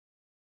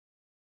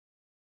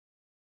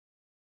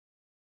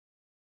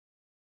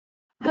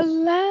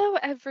Hello,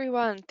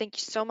 everyone. Thank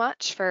you so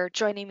much for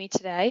joining me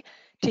today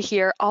to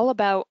hear all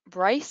about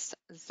Bryce,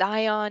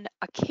 Zion,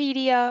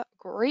 Acadia,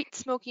 Great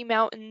Smoky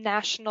Mountain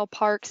National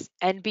Parks,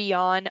 and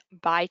beyond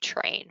by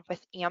train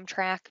with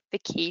Amtrak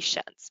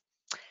Vacations.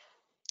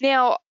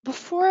 Now,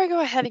 before I go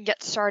ahead and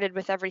get started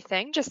with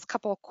everything, just a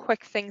couple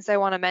quick things I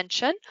want to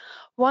mention.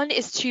 One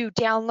is to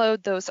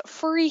download those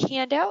free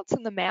handouts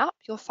on the map.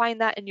 You'll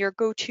find that in your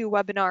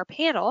GoToWebinar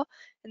panel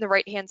in the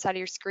right-hand side of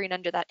your screen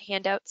under that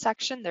handout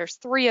section. There's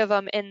 3 of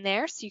them in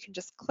there, so you can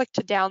just click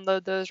to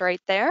download those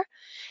right there.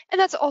 And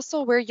that's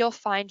also where you'll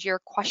find your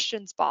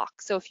questions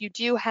box. So if you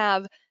do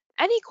have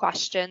any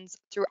questions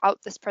throughout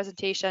this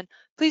presentation,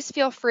 please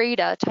feel free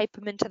to type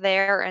them into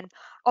there, and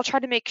I'll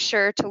try to make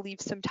sure to leave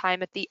some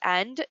time at the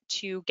end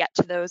to get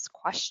to those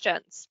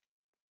questions.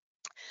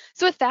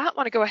 So with that, I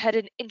want to go ahead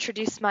and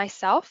introduce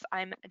myself.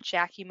 I'm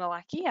Jackie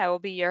Malecki. I will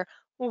be your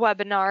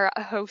webinar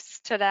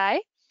host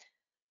today.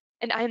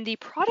 And I'm the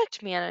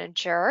product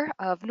manager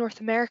of North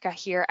America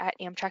here at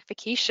Amtrak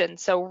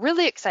Vacations. So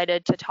really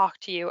excited to talk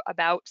to you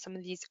about some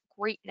of these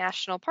great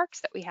national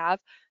parks that we have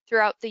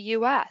throughout the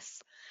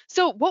US.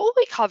 So what will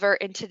we cover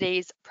in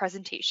today's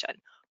presentation?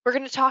 We're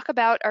going to talk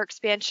about our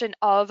expansion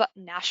of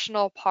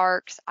national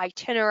parks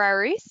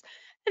itineraries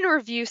and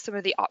review some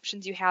of the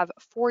options you have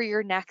for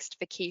your next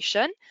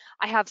vacation.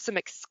 I have some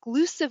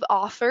exclusive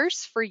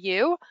offers for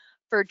you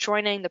for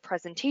joining the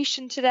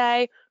presentation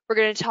today. We're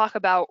going to talk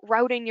about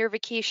routing your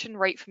vacation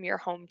right from your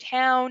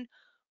hometown.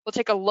 We'll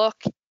take a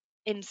look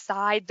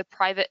inside the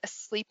private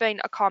sleeping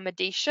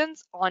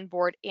accommodations on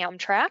board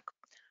Amtrak.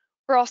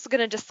 We're also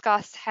going to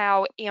discuss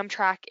how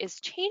Amtrak is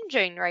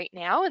changing right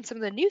now and some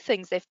of the new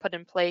things they've put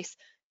in place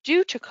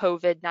due to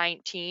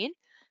COVID-19.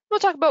 We'll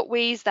talk about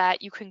ways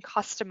that you can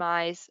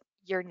customize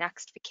your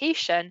next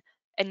vacation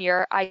and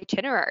your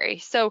itinerary.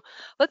 So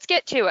let's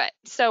get to it.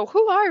 So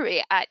who are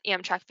we at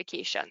Amtrak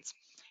Vacations?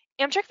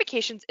 Amtrak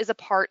Vacations is a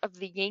part of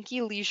the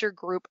Yankee Leisure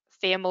Group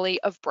family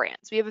of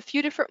brands. We have a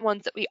few different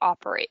ones that we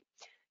operate.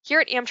 Here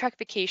at Amtrak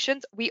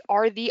Vacations, we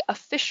are the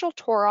official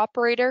tour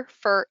operator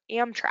for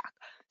Amtrak.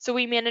 So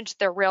we manage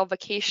their Rail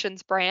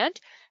Vacations brand,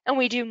 and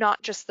we do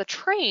not just the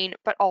train,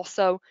 but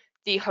also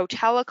the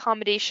hotel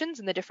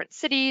accommodations in the different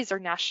cities or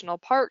national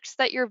parks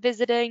that you're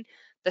visiting,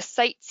 the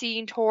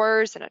sightseeing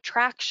tours and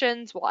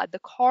attractions. We'll add the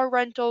car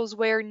rentals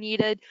where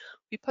needed.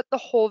 We put the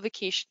whole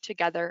vacation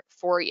together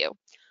for you.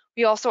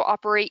 We also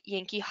operate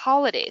Yankee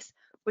Holidays,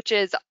 which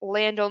is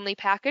land-only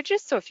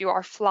packages. So if you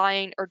are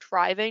flying or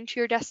driving to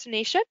your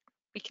destination,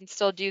 we can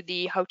still do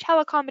the hotel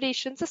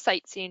accommodations, the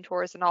sightseeing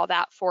tours, and all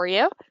that for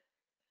you.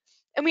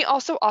 And we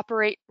also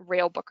operate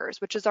Rail Bookers,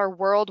 which is our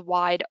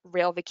worldwide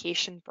rail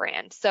vacation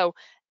brand. So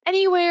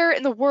anywhere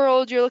in the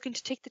world you're looking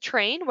to take the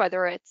train,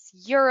 whether it's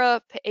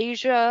Europe,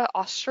 Asia,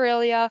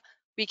 Australia,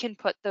 we can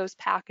put those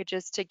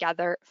packages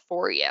together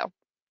for you.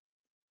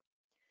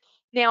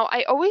 Now,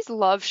 I always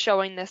love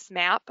showing this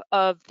map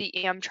of the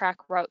Amtrak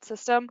route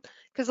system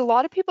because a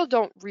lot of people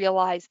don't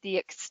realize the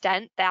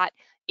extent that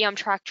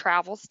Amtrak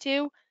travels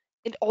to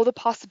and all the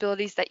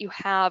possibilities that you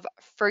have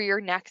for your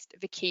next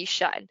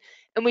vacation.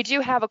 And we do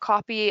have a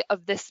copy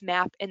of this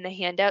map in the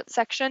handout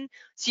section,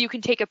 so you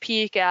can take a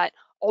peek at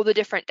all the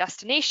different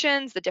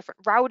destinations, the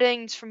different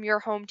routings from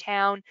your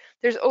hometown.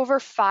 There's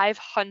over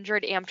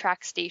 500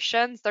 Amtrak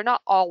stations. They're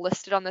not all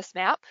listed on this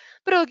map,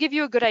 but it'll give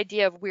you a good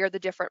idea of where the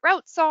different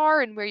routes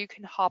are and where you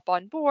can hop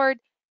on board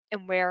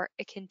and where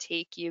it can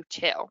take you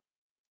to.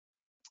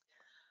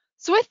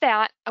 So with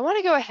that, I want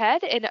to go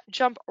ahead and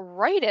jump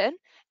right in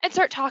and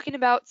start talking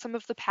about some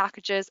of the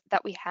packages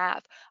that we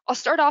have. I'll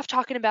start off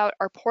talking about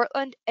our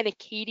Portland and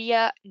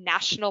Acadia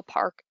National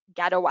Park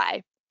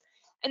getaway.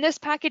 In this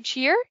package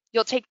here,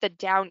 you'll take the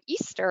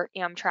Downeaster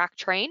Amtrak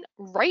train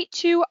right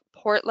to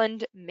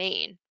Portland,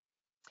 Maine.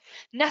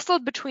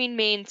 Nestled between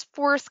Maine's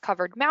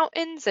forest-covered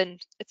mountains and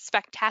its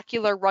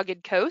spectacular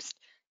rugged coast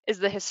is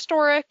the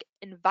historic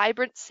and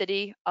vibrant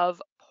city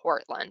of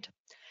Portland.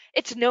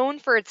 It's known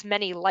for its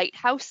many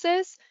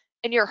lighthouses,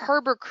 and your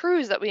harbor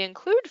cruise that we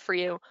include for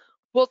you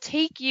will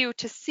take you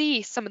to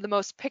see some of the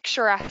most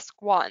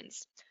picturesque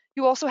ones.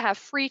 You also have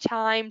free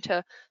time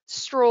to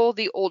stroll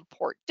the Old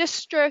Port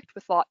District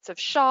with lots of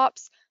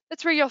shops.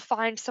 That's where you'll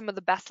find some of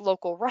the best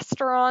local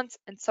restaurants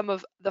and some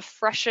of the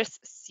freshest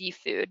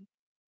seafood.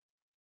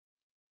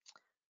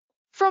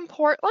 From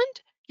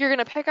Portland, you're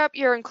going to pick up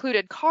your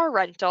included car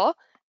rental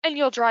and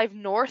you'll drive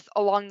north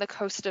along the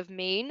coast of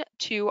Maine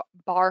to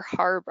Bar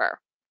Harbor.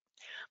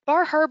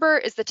 Bar Harbor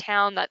is the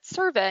town that's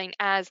serving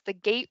as the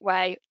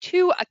gateway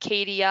to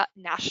Acadia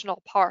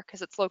National Park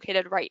as it's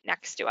located right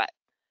next to it.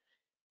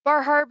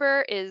 Bar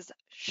Harbor is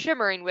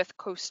shimmering with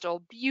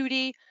coastal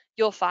beauty.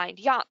 You'll find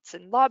yachts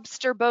and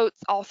lobster boats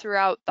all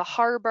throughout the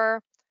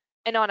harbor.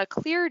 And on a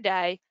clear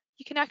day,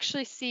 you can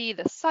actually see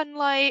the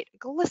sunlight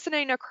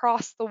glistening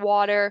across the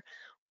water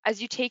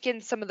as you take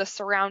in some of the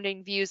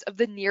surrounding views of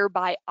the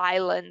nearby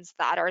islands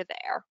that are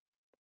there.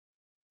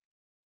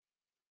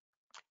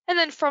 And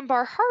then from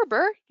Bar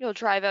Harbor, you'll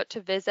drive out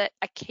to visit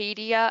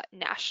Acadia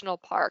National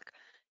Park.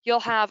 You'll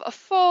have a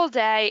full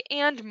day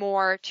and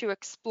more to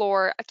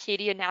explore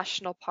Acadia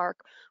National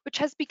Park, which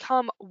has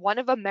become one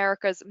of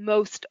America's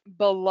most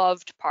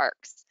beloved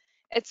parks.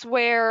 It's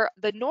where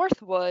the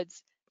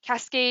Northwoods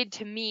cascade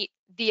to meet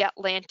the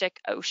Atlantic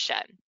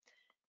Ocean.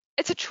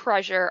 It's a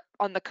treasure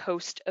on the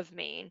coast of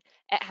Maine.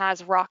 It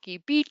has rocky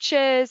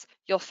beaches,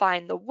 you'll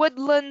find the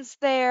woodlands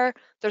there,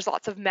 there's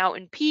lots of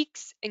mountain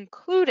peaks,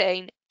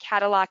 including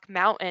Cadillac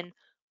Mountain,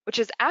 which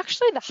is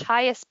actually the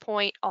highest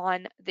point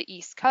on the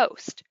East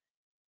Coast.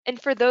 And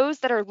for those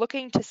that are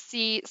looking to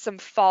see some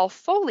fall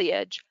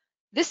foliage,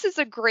 this is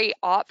a great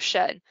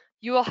option.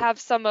 You will have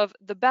some of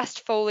the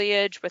best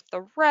foliage with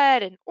the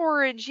red and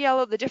orange,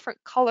 yellow, the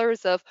different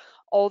colors of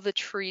all the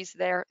trees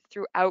there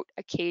throughout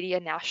Acadia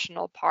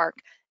National Park.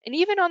 And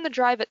even on the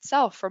drive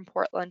itself from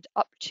Portland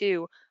up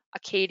to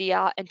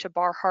Acadia and to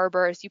Bar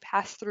Harbor as you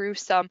pass through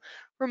some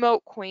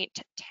remote,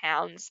 quaint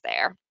towns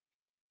there.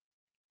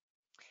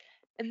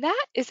 And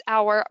that is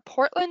our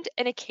Portland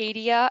and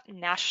Acadia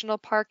National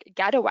Park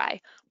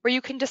getaway, where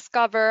you can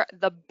discover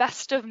the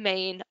best of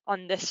Maine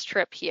on this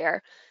trip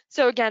here.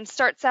 So again,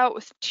 starts out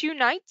with 2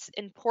 nights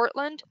in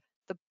Portland,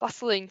 the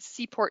bustling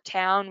seaport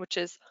town, which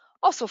is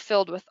also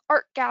filled with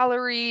art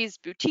galleries,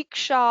 boutique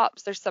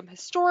shops. There's some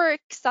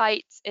historic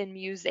sites and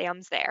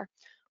museums there.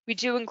 We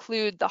do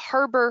include the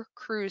harbor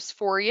cruise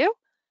for you,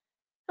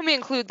 and we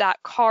include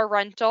that car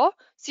rental.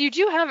 So you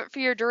do have it for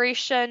your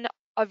duration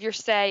of your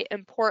stay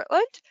in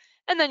Portland,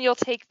 and then you'll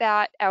take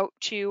that out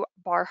to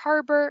Bar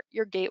Harbor,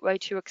 your gateway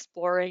to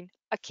exploring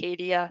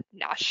Acadia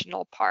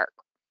National Park.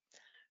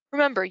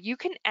 Remember, you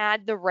can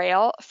add the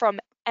rail from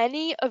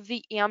any of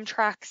the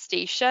Amtrak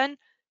station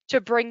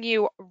to bring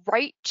you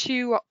right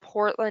to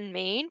Portland,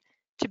 Maine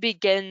to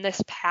begin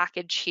this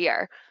package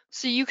here.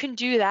 So you can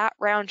do that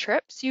round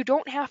trip. So you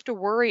don't have to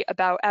worry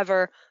about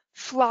ever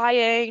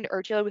flying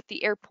or dealing with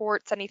the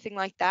airports, anything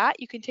like that.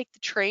 You can take the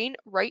train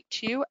right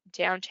to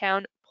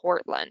downtown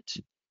Portland.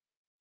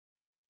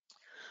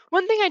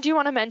 One thing I do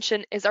want to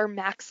mention is our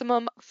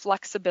maximum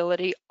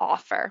flexibility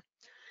offer.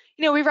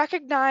 We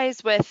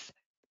recognize with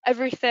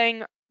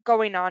everything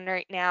going on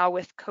right now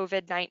with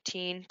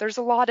COVID-19, there's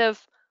a lot of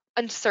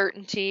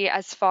uncertainty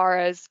as far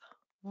as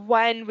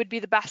when would be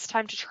the best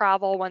time to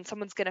travel, when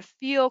someone's going to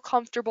feel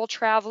comfortable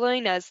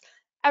traveling, as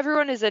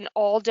everyone is in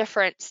all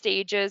different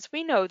stages.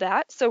 We know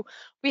that. So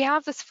we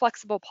have this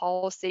flexible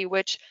policy,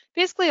 which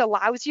basically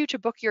allows you to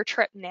book your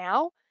trip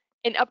now,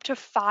 and up to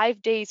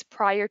 5 days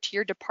prior to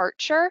your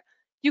departure,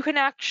 you can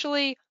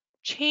actually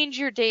change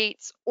your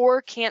dates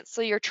or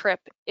cancel your trip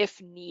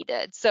if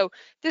needed. So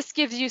this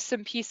gives you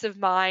some peace of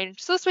mind.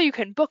 So this way you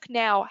can book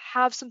now,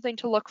 have something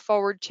to look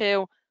forward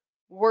to.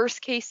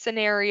 Worst case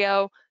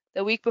scenario,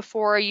 the week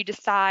before you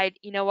decide,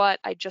 you know what,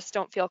 I just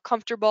don't feel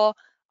comfortable.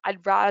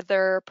 I'd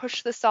rather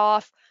push this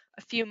off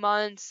a few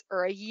months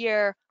or a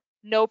year.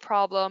 No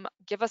problem.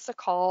 Give us a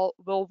call.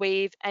 We'll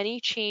waive any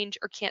change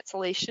or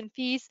cancellation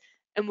fees,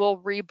 and we'll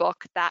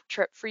rebook that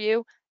trip for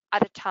you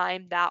at a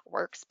time that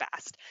works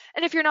best.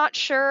 And if you're not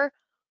sure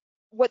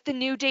what the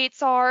new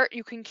dates are,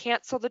 you can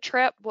cancel the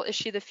trip. We'll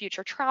issue the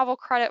future travel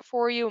credit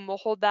for you, and we'll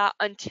hold that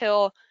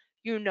until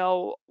you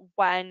know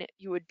when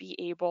you would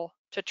be able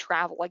to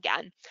travel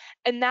again.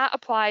 And that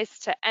applies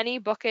to any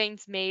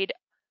bookings made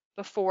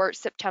before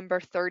September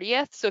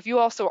 30th. So if you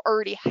also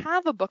already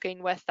have a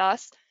booking with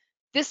us,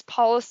 this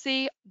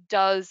policy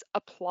does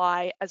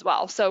apply as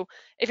well. So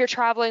if you're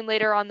traveling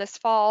later on this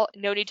fall,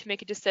 no need to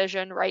make a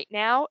decision right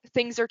now.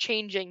 Things are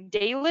changing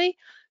daily.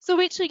 So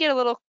wait till you get a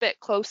little bit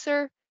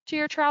closer to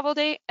your travel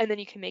date, and then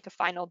you can make a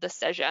final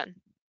decision.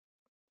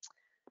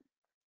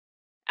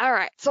 All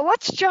right, so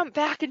let's jump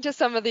back into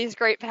some of these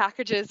great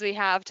packages we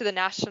have to the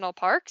national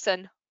parks,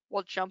 and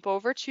we'll jump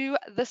over to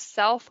the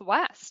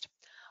Southwest.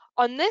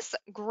 On this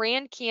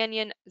Grand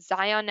Canyon,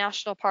 Zion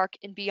National Park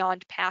and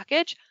Beyond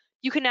package,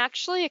 you can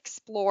actually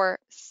explore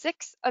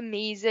 6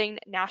 amazing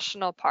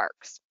national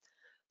parks.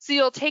 So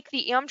you'll take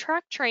the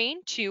Amtrak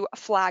train to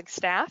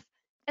Flagstaff,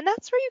 and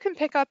that's where you can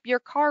pick up your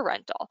car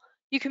rental.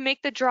 You can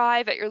make the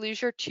drive at your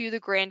leisure to the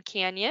Grand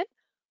Canyon.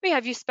 We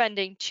have you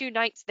spending 2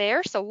 nights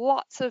there, so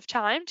lots of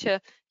time to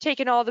take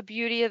in all the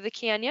beauty of the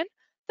canyon.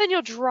 Then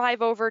you'll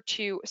drive over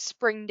to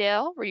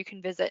Springdale, where you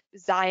can visit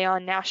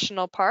Zion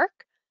National Park.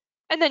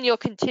 And then you'll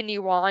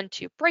continue on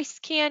to Bryce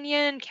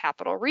Canyon,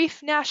 Capitol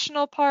Reef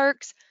National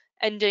Parks,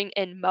 ending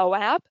in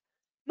Moab.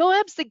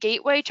 Moab's the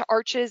gateway to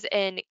Arches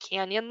and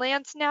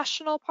Canyonlands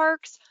National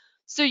Parks,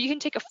 so you can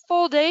take a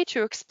full day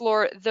to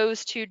explore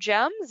those 2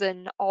 gems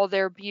and all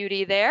their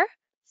beauty there.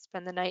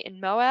 Spend the night in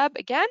Moab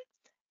again,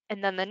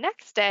 and then the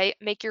next day,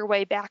 make your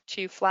way back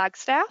to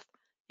Flagstaff.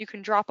 You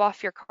can drop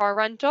off your car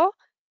rental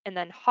and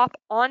then hop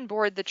on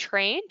board the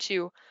train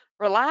to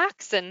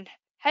relax and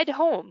head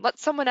home. Let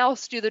someone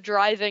else do the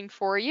driving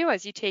for you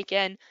as you take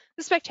in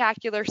the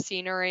spectacular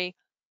scenery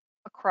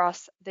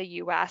across the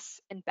US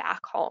and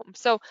back home.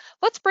 So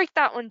let's break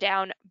that one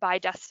down by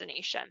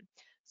destination.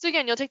 So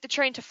again, you'll take the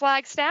train to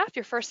Flagstaff.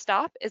 Your first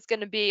stop is going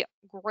to be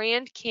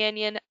Grand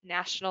Canyon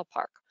National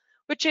Park,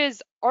 which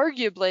is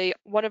arguably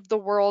one of the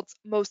world's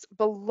most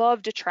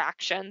beloved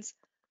attractions.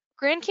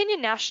 Grand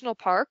Canyon National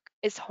Park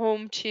is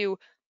home to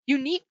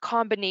unique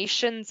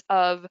combinations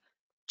of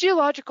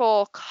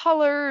geological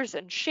colors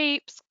and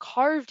shapes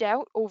carved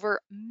out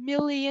over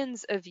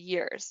millions of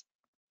years.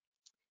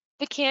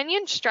 The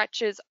canyon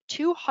stretches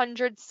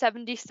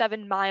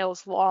 277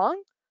 miles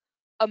long,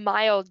 a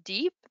mile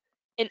deep,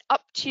 and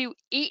up to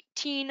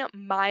 18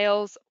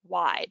 miles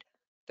wide.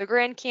 The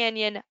Grand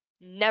Canyon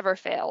never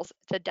fails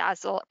to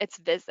dazzle its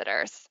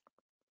visitors.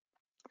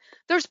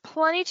 There's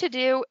plenty to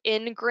do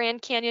in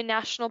Grand Canyon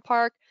National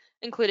Park,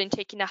 including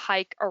taking a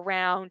hike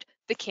around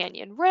the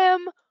canyon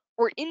rim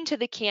or into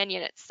the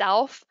canyon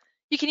itself.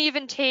 You can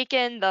even take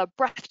in the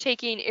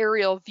breathtaking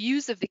aerial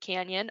views of the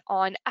canyon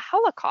on a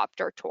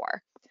helicopter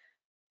tour.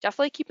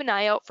 Definitely keep an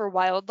eye out for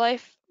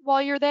wildlife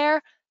while you're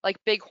there,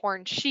 like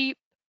bighorn sheep,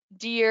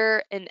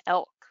 deer, and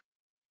elk.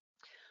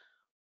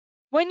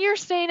 When you're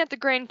staying at the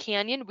Grand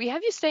Canyon, we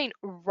have you staying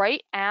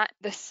right at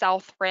the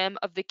south rim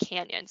of the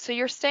canyon. So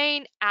you're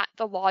staying at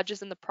the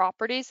lodges and the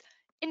properties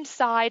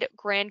inside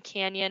Grand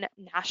Canyon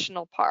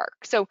National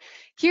Park. So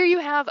here you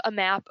have a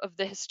map of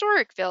the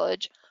historic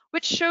village,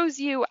 which shows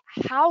you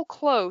how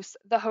close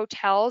the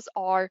hotels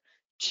are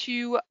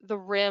to the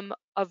rim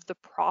of the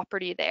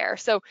property there.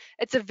 So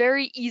it's a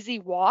very easy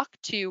walk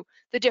to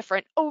the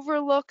different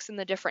overlooks and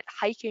the different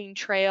hiking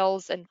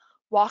trails and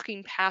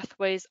walking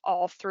pathways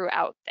all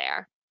throughout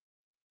there.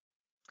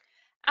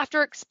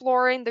 After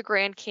exploring the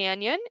Grand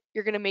Canyon,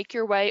 you're going to make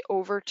your way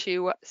over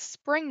to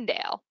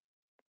Springdale.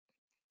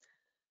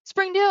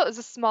 Springdale is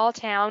a small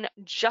town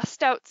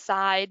just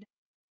outside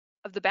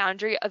of the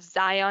boundary of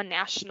Zion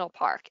National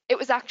Park. It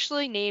was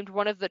actually named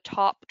one of the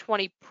top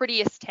 20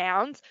 prettiest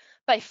towns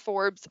by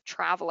Forbes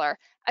Traveler,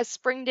 as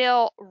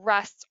Springdale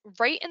rests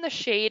right in the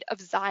shade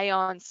of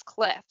Zion's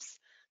cliffs.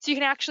 So you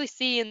can actually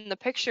see in the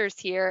pictures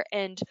here,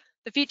 and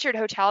the featured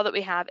hotel that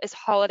we have is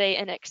Holiday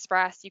Inn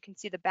Express. You can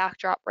see the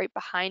backdrop right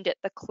behind it,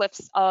 the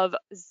cliffs of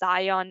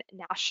Zion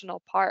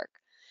National Park.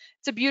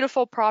 It's a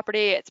beautiful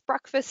property. It's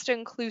breakfast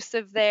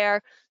inclusive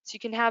there, so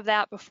you can have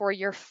that before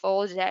your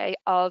full day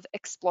of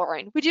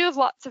exploring. We do have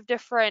lots of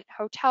different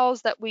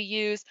hotels that we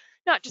use,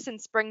 not just in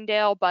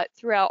Springdale, but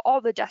throughout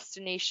all the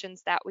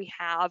destinations that we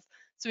have,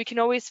 so we can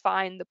always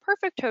find the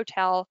perfect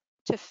hotel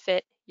to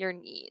fit your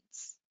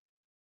needs.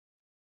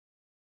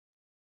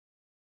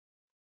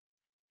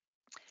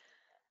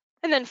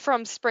 And then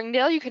from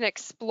Springdale, you can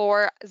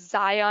explore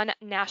Zion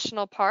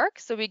National Park.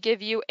 So we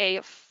give you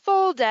a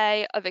full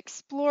day of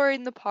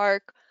exploring the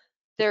park.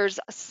 There's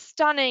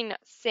stunning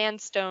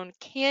sandstone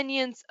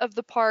canyons of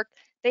the park.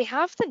 They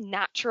have the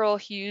natural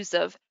hues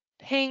of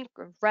pink,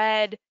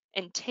 red,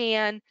 and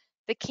tan.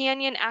 The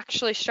canyon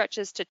actually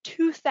stretches to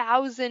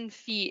 2,000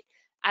 feet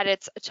at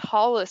its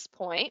tallest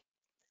point.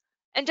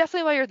 And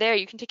definitely while you're there,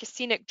 you can take a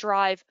scenic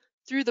drive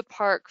through the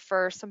park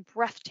for some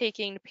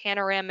breathtaking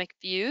panoramic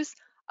views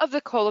of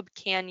the Kolob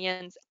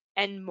Canyons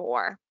and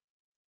more.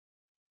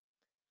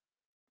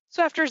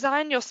 So after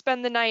Zion, you'll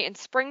spend the night in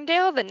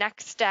Springdale. The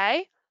next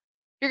day,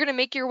 you're going to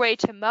make your way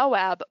to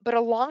Moab, but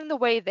along the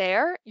way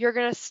there, you're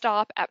going to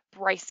stop at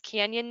Bryce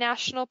Canyon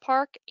National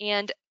Park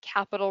and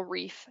Capitol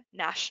Reef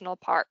National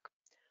Park.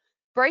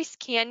 Bryce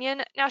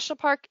Canyon National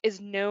Park is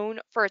known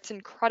for its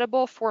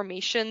incredible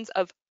formations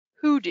of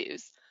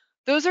hoodoos.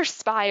 Those are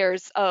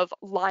spires of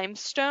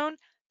limestone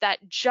that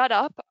jut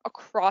up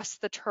across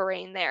the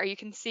terrain there. You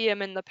can see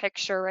them in the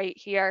picture right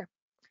here.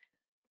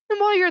 And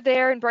while you're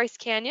there in Bryce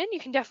Canyon, you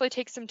can definitely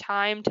take some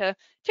time to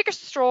take a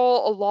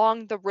stroll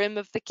along the rim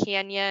of the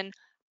canyon.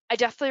 I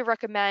definitely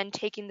recommend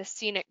taking the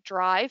scenic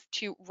drive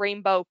to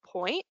Rainbow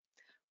Point,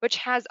 which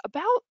has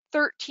about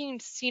 13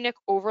 scenic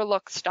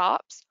overlook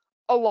stops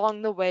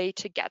along the way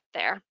to get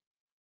there.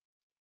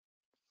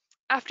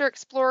 After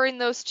exploring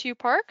those two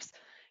parks,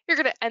 you're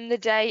going to end the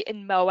day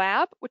in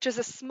Moab, which is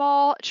a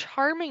small,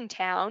 charming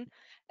town.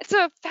 It's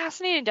a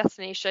fascinating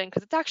destination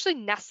because it's actually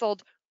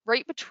nestled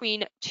right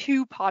between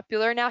two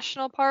popular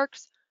national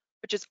parks,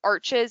 which is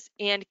Arches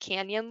and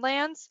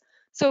Canyonlands.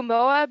 So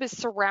Moab is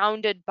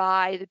surrounded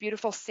by the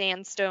beautiful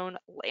sandstone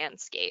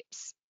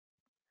landscapes.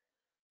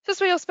 So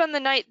this way you'll spend the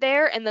night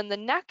there, and then the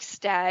next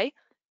day,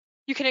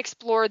 you can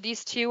explore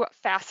these two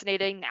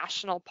fascinating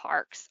national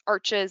parks,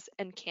 Arches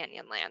and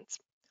Canyonlands.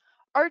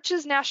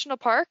 Arches National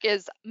Park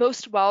is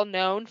most well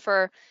known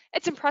for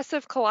its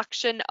impressive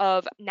collection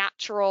of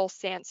natural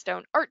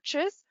sandstone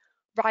arches,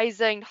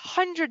 rising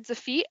hundreds of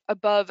feet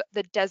above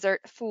the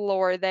desert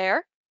floor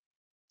there.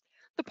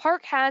 The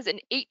park has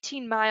an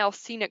 18-mile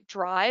scenic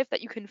drive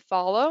that you can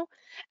follow,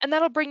 and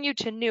that'll bring you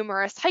to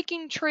numerous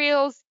hiking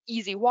trails,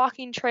 easy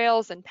walking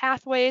trails and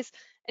pathways,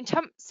 and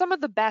some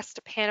of the best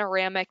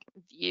panoramic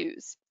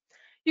views.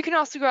 You can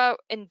also go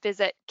out and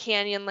visit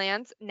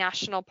Canyonlands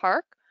National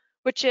Park,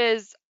 which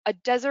is a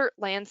desert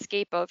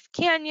landscape of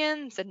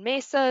canyons and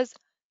mesas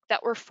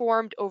that were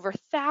formed over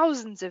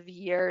thousands of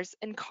years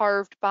and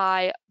carved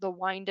by the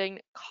winding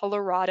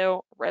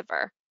Colorado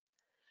River.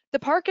 The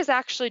park is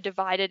actually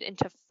divided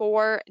into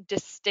 4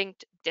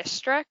 distinct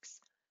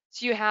districts.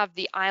 So you have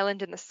the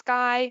Island in the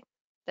Sky,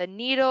 the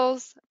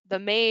Needles, the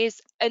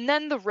Maze, and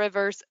then the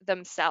rivers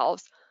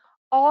themselves.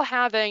 all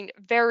having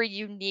very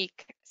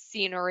unique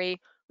scenery,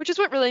 which is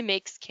what really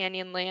makes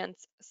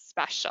Canyonlands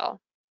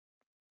special.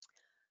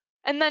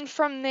 And then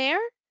from there,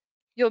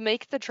 you'll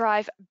make the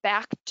drive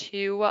back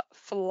to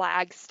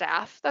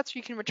Flagstaff. That's where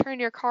you can return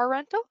your car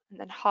rental and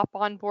then hop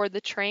on board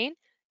the train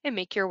and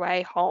make your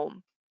way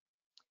home.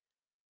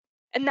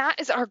 And that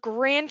is our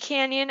Grand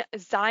Canyon,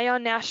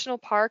 Zion National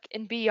Park,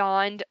 and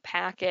Beyond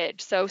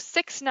package. So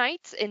 6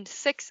 nights in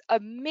 6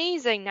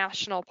 amazing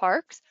national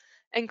parks,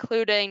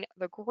 including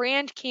the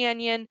Grand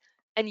Canyon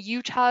and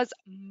Utah's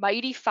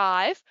Mighty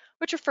Five,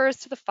 which refers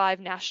to the 5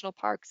 national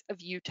parks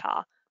of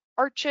Utah: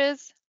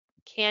 Arches,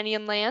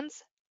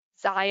 Canyonlands,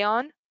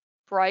 Zion,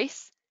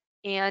 Bryce,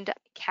 and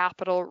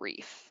Capitol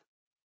Reef.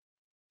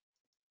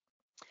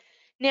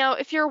 Now,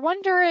 if you're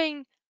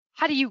wondering,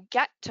 how do you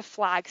get to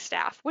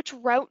Flagstaff? Which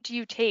route do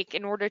you take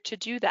in order to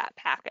do that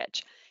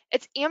package?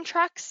 It's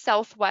Amtrak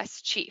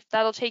Southwest Chief.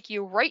 That'll take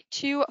you right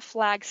to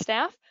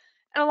Flagstaff.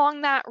 And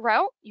along that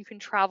route, you can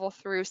travel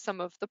through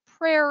some of the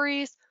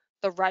prairies,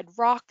 the red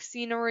rock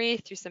scenery,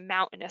 through some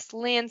mountainous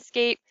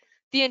landscape.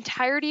 The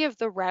entirety of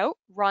the route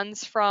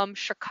runs from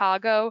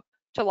Chicago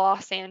to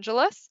Los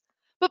Angeles.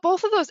 But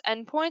both of those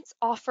endpoints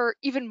offer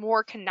even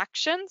more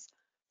connections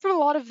from a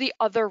lot of the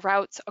other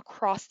routes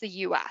across the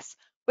US,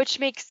 which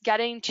makes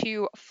getting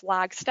to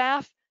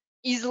Flagstaff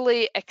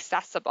easily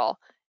accessible.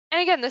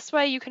 And again, this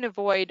way you can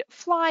avoid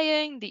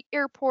flying, the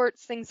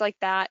airports, things like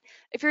that.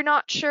 If you're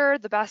not sure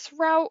the best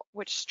route,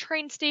 which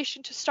train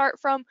station to start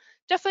from,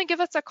 definitely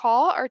give us a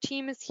call. Our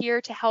team is here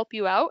to help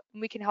you out,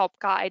 and we can help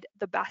guide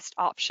the best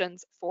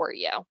options for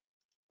you.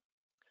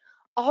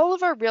 All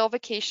of our rail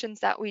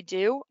vacations that we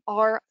do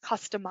are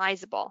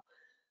customizable.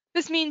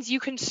 This means you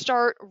can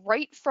start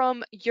right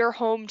from your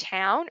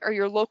hometown or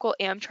your local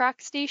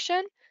Amtrak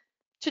station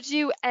to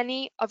do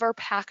any of our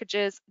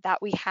packages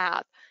that we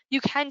have.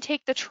 You can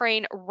take the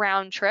train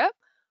round trip.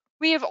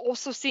 We have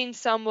also seen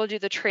some will do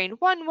the train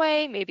one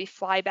way, maybe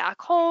fly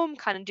back home,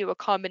 kind of do a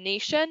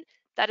combination.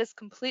 That is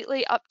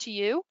completely up to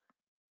you.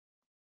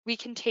 We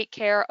can take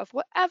care of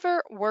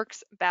whatever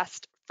works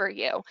best for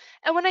you.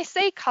 And when I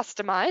say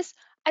customize,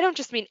 I don't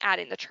just mean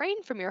adding the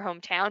train from your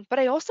hometown, but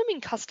I also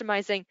mean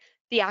customizing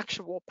the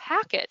actual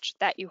package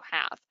that you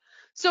have.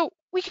 So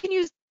we can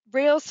use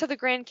Rails to the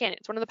Grand Canyon.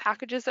 It's one of the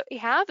packages that we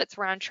have. It's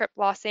round trip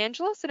Los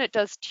Angeles, and it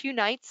does 2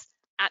 nights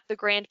at the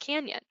Grand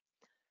Canyon.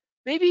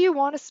 Maybe you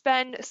want to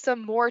spend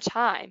some more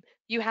time.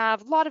 You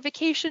have a lot of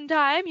vacation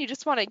time. You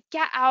just want to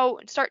get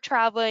out and start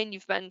traveling.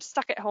 You've been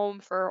stuck at home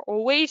for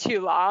way too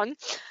long.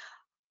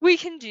 We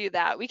can do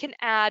that. We can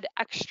add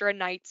extra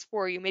nights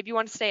for you. Maybe you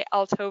want to stay at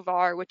El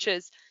Tovar, which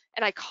is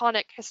an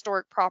iconic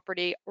historic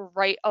property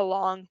right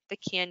along the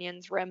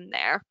canyon's rim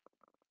there.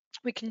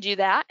 We can do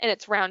that, and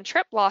it's round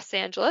trip Los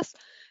Angeles.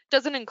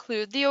 Doesn't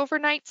include the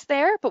overnights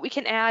there, but we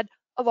can add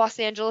a Los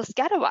Angeles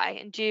getaway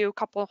and do a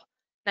couple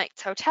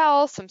nights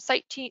hotel, some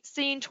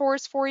sightseeing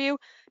tours for you,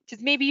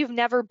 because maybe you've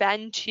never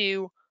been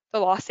to the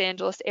Los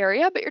Angeles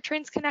area, but your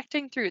train's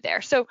connecting through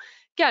there. So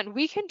again,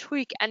 we can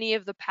tweak any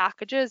of the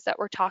packages that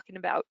we're talking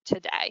about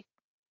today.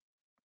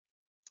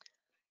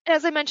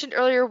 As I mentioned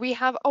earlier, we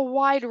have a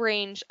wide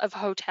range of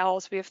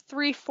hotels. We have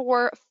 3,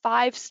 4,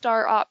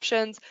 5-star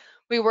options.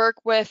 We work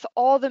with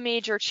all the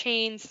major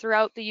chains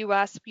throughout the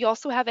US. We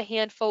also have a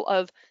handful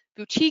of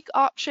boutique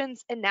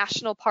options and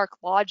national park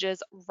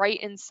lodges right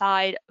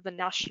inside the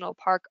national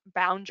park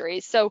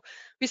boundaries. So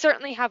we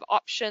certainly have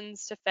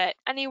options to fit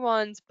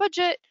anyone's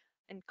budget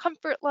and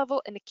comfort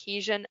level and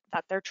occasion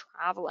that they're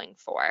traveling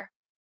for.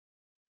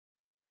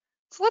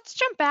 So let's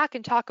jump back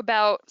and talk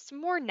about some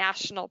more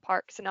national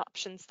parks and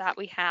options that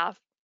we have.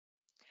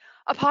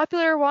 A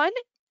popular one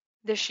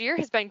this year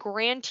has been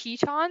Grand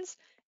Tetons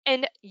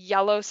and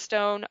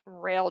Yellowstone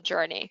Rail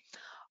Journey.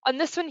 On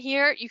this one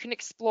here, you can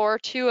explore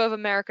 2 of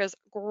America's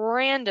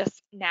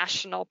grandest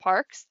national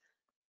parks.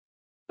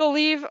 You'll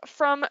leave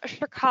from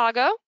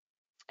Chicago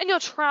and you'll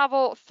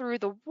travel through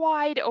the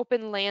wide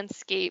open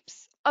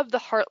landscapes of the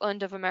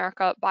heartland of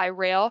America by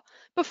rail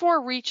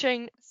before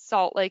reaching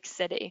Salt Lake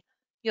City.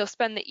 You'll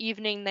spend the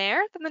evening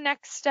there, then the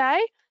next day,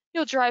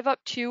 you'll drive up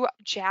to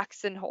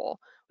Jackson Hole,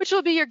 which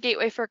will be your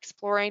gateway for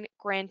exploring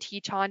Grand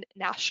Teton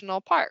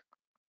National Park.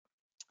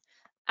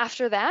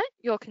 After that,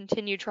 you'll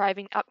continue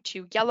driving up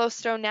to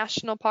Yellowstone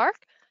National Park.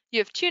 You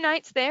have 2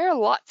 nights there,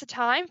 lots of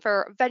time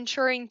for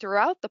venturing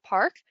throughout the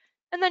park,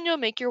 and then you'll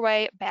make your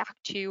way back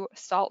to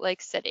Salt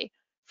Lake City.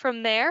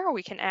 From there,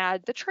 we can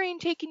add the train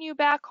taking you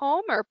back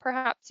home, or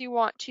perhaps you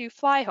want to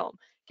fly home.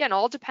 Again,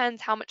 all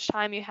depends how much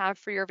time you have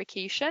for your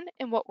vacation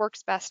and what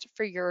works best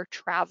for your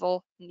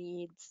travel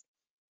needs.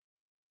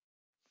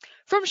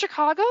 From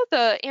Chicago,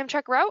 the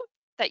Amtrak route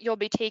that you'll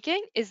be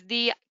taking is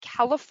the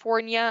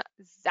California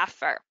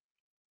Zephyr.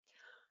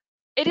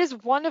 It is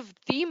one of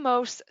the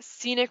most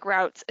scenic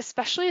routes,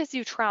 especially as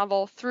you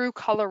travel through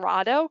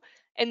Colorado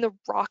and the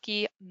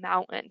Rocky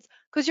Mountains,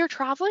 because you're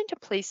traveling to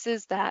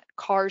places that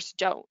cars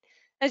don't.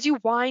 As you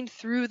wind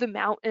through the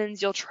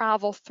mountains, you'll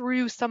travel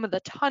through some of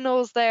the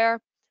tunnels there.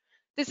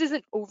 This is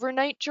an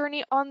overnight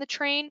journey on the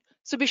train,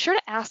 so be sure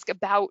to ask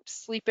about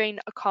sleeping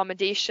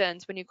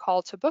accommodations when you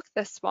call to book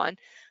this one,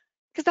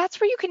 because that's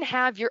where you can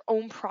have your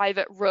own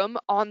private room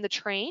on the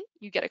train.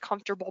 You get a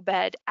comfortable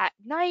bed at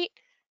night,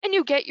 and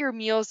you get your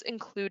meals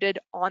included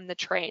on the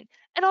train.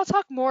 And I'll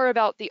talk more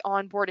about the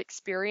onboard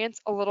experience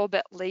a little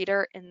bit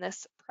later in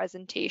this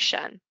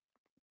presentation.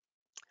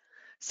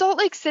 Salt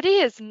Lake City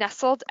is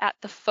nestled at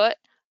the foot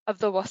of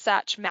the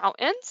Wasatch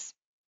Mountains.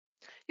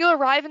 You'll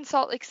arrive in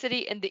Salt Lake City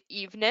in the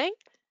evening,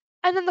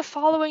 and then the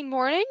following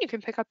morning you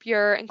can pick up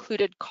your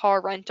included car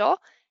rental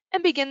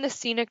and begin the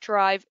scenic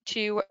drive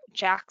to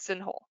Jackson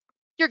Hole,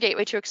 your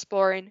gateway to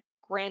exploring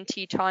Grand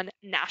Teton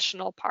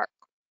National Park.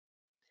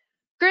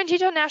 Grand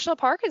Teton National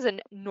Park is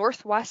in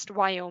northwest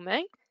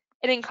Wyoming.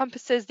 It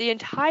encompasses the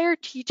entire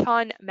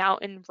Teton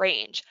Mountain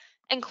range,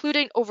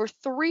 including over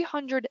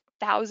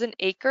 300,000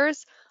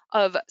 acres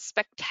of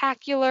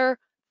spectacular,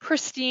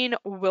 pristine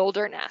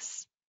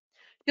wilderness.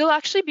 You'll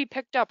actually be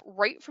picked up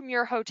right from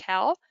your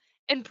hotel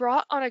and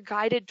brought on a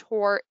guided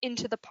tour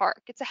into the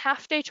park. It's a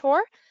half-day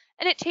tour,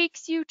 and it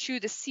takes you to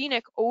the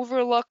scenic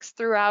overlooks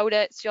throughout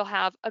it, so you'll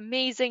have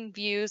amazing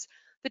views.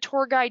 The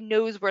tour guide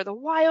knows where the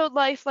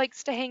wildlife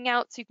likes to hang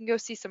out, so you can go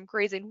see some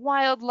grazing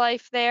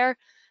wildlife there.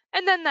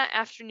 And then that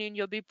afternoon,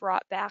 you'll be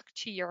brought back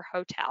to your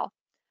hotel.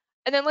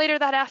 And then later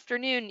that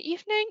afternoon,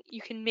 evening,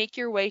 you can make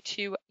your way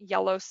to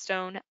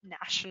Yellowstone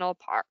National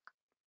Park.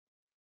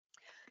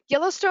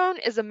 Yellowstone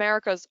is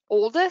America's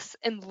oldest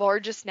and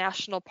largest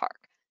national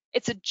park.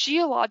 It's a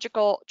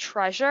geological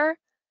treasure,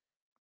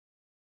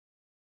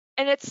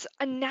 and it's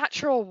a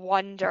natural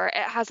wonder.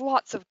 It has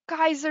lots of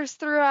geysers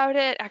throughout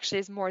it. Actually,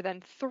 has more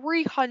than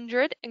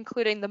 300,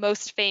 including the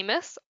most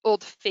famous,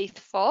 Old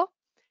Faithful.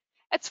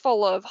 It's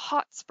full of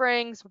hot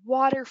springs,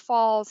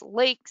 waterfalls,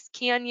 lakes,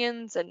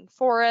 canyons, and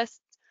forests.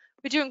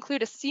 We do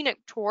include a scenic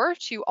tour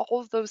to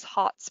all of those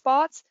hot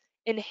spots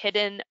and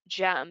hidden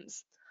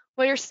gems.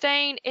 While you're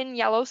staying in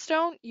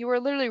Yellowstone, you are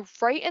literally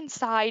right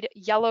inside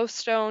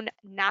Yellowstone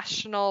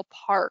National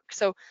Park,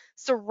 so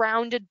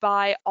surrounded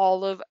by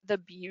all of the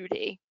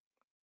beauty.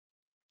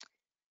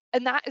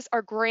 And that is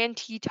our Grand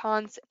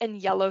Tetons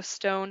and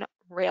Yellowstone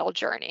rail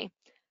journey.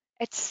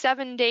 It's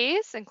 7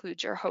 days,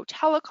 includes your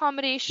hotel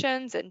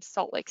accommodations in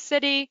Salt Lake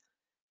City,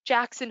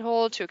 Jackson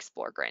Hole to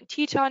explore Grand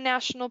Teton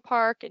National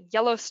Park and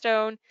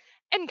Yellowstone,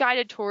 and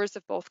guided tours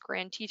of both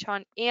Grand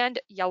Teton and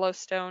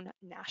Yellowstone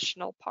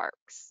National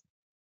Parks.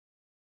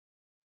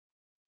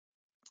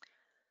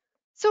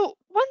 So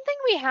one thing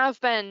we have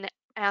been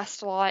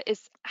asked a lot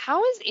is,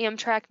 how is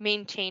Amtrak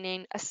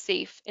maintaining a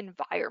safe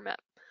environment?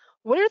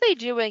 What are they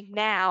doing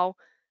now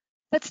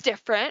that's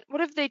different?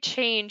 What have they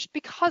changed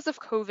because of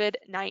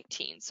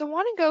COVID-19? So I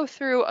want to go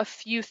through a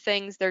few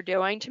things they're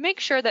doing to make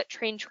sure that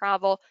train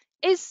travel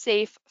is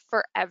safe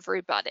for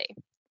everybody.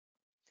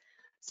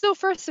 So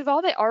first of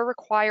all, they are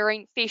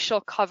requiring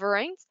facial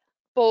coverings,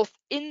 both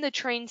in the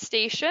train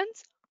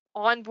stations,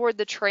 on board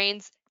the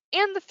trains,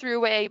 and the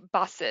thruway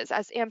buses,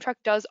 as Amtrak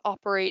does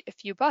operate a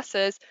few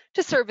buses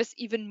to service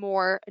even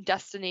more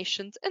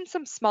destinations in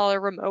some smaller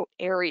remote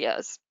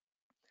areas.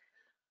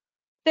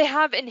 They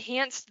have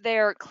enhanced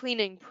their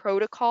cleaning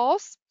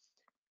protocols.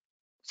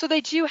 So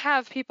they do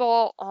have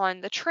people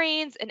on the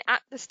trains and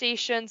at the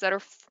stations that are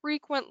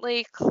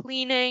frequently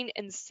cleaning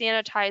and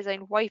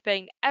sanitizing,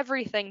 wiping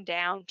everything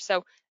down.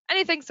 So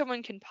anything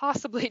someone can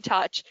possibly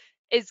touch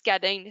is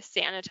getting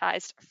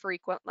sanitized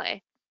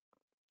frequently.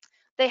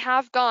 They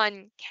have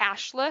gone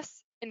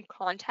cashless and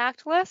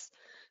contactless.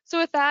 So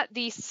with that,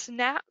 the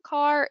snack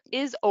car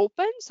is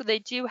open. So they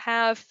do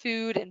have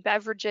food and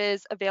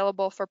beverages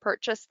available for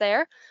purchase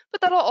there,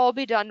 but that'll all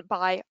be done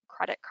by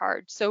credit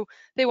card. So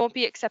they won't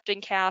be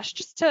accepting cash,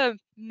 just to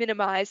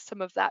minimize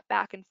some of that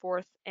back and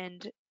forth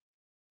and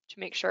to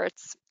make sure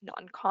it's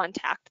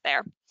non-contact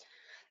there.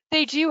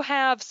 They do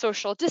have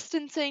social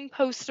distancing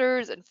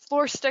posters and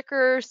floor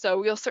stickers,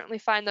 so you'll certainly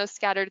find those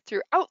scattered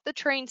throughout the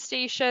train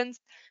stations.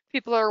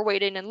 People are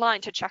waiting in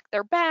line to check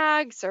their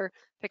bags or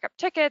pick up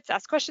tickets,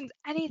 ask questions,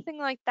 anything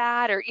like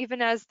that, or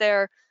even as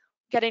they're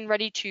getting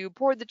ready to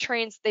board the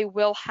trains, they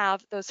will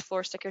have those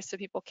floor stickers so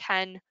people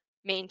can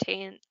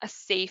maintain a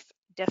safe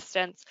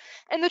distance.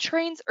 And the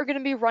trains are going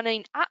to be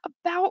running at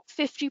about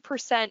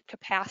 50%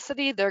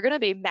 capacity. They're going to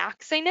be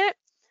maxing it.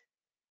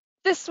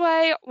 This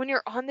way, when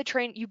you're on the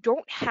train, you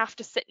don't have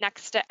to sit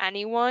next to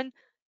anyone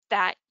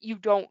that you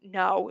don't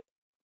know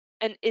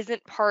and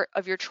isn't part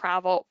of your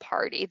travel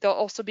party. They'll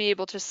also be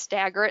able to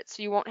stagger it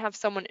so you won't have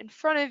someone in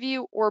front of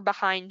you or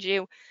behind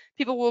you.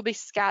 People will be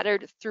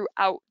scattered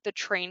throughout the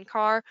train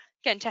car,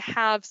 again, to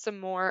have some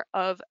more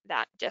of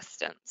that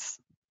distance.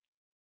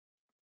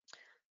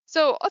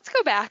 So let's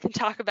go back and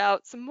talk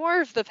about some more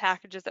of the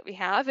packages that we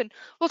have, and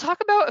we'll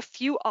talk about a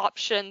few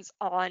options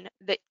on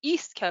the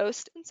East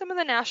Coast and some of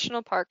the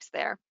national parks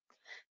there.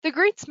 The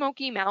Great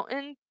Smoky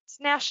Mountains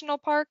National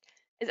Park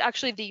is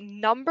actually the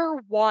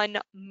 #1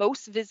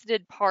 most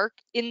visited park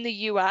in the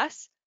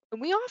US,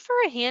 and we offer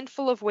a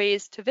handful of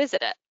ways to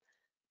visit it.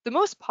 The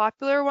most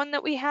popular one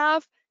that we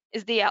have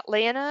is the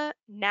Atlanta,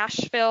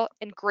 Nashville,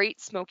 and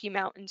Great Smoky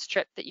Mountains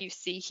trip that you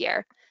see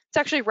here. It's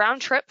actually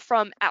round trip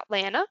from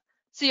Atlanta.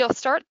 So you'll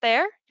start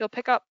there, you'll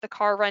pick up the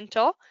car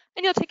rental,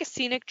 and you'll take a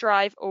scenic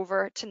drive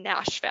over to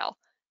Nashville.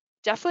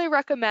 Definitely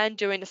recommend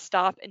doing a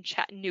stop in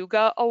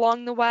Chattanooga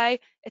along the way.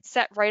 It's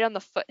set right on the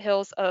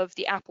foothills of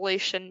the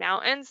Appalachian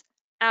Mountains.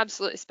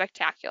 Absolutely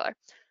spectacular.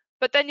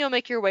 But then you'll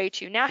make your way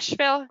to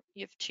Nashville.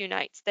 You have 2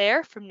 nights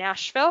there. From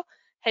Nashville,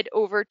 head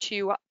over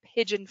to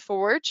Pigeon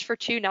Forge for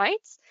 2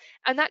 nights.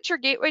 And that's your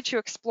gateway to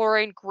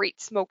exploring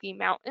Great Smoky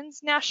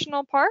Mountains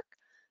National Park.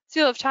 So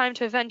you'll have time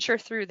to venture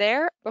through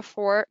there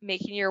before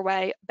making your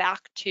way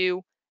back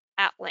to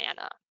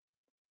Atlanta.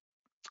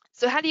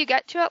 So how do you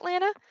get to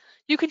Atlanta?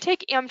 You can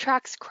take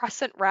Amtrak's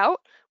Crescent route,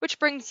 which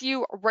brings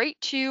you right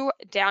to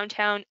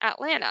downtown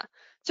Atlanta.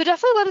 So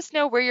definitely let us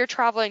know where you're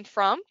traveling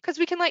from, because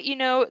we can let you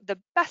know the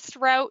best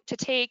route to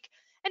take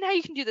and how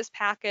you can do this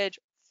package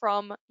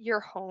from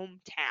your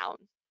hometown.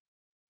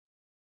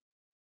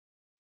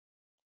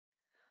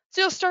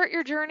 So you'll start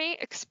your journey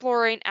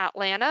exploring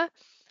Atlanta.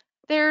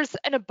 There's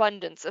an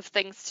abundance of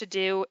things to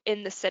do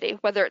in the city,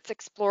 whether it's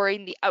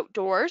exploring the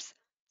outdoors.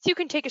 So you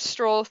can take a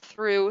stroll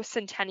through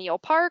Centennial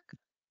Park.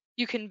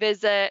 You can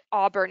visit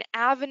Auburn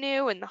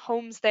Avenue and the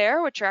homes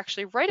there, which are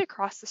actually right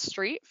across the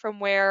street from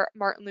where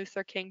Martin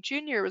Luther King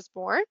Jr. was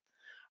born.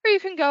 Or you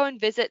can go and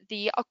visit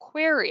the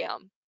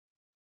aquarium.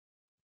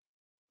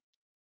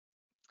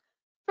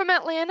 From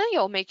Atlanta,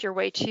 you'll make your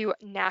way to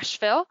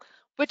Nashville,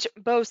 which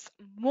boasts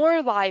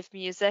more live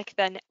music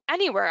than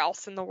anywhere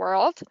else in the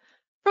world.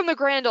 From the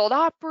Grand Ole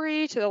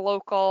Opry to the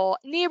local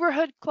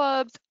neighborhood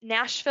clubs,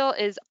 Nashville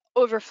is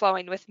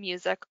overflowing with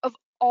music of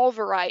all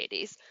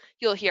varieties.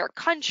 You'll hear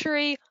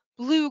country,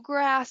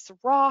 bluegrass,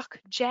 rock,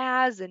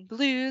 jazz, and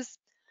blues.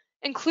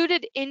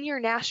 Included in your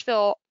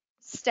Nashville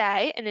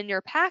stay and in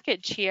your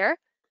package here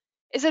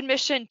is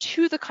admission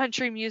to the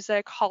Country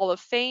Music Hall of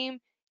Fame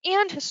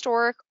and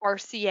historic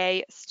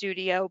RCA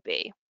Studio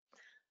B.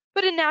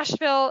 But in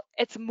Nashville,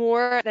 it's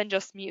more than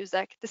just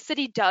music. The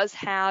city does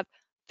have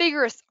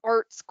vigorous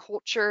arts,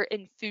 culture,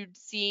 and food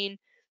scene.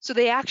 So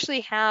they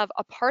actually have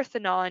a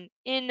Parthenon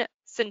in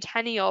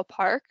Centennial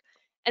Park,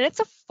 and it's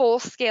a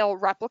full-scale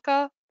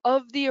replica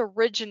of the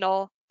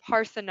original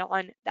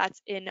Parthenon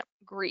that's in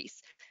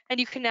Greece. And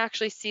you can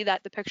actually see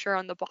that the picture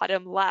on the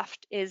bottom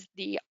left is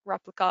the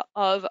replica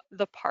of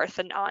the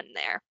Parthenon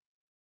there.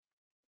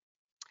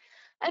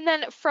 And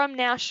then from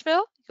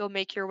Nashville, you'll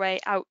make your way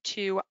out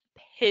to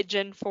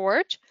Pigeon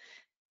Forge.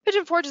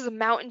 Pigeon Forge is a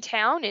mountain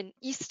town in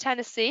East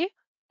Tennessee.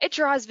 It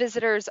draws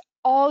visitors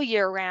all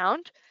year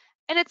round,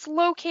 and it's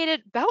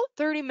located about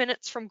 30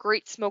 minutes from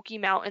Great Smoky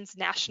Mountains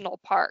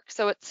National Park.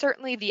 So it's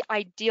certainly the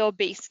ideal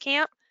base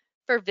camp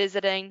for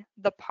visiting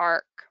the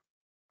park.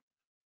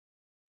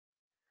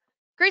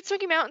 Great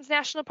Smoky Mountains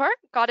National Park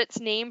got its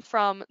name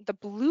from the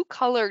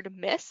blue-colored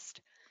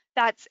mist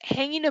that's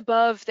hanging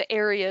above the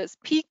area's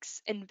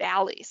peaks and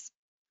valleys.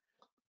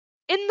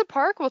 In the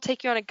park, we'll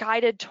take you on a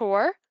guided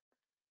tour,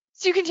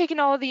 so you can take in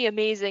all the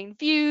amazing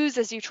views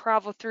as you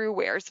travel through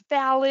Wares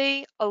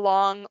Valley,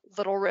 along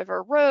Little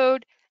River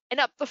Road, and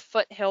up the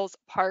Foothills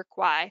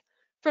Parkway.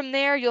 From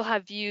there, you'll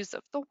have views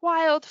of the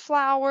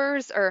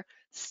wildflowers or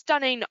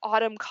stunning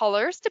autumn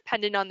colors,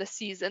 depending on the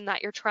season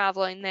that you're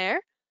traveling there.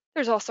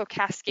 There's also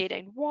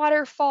cascading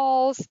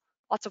waterfalls,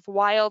 lots of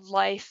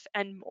wildlife,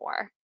 and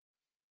more.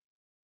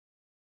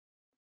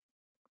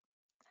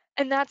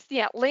 And that's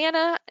the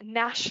Atlanta,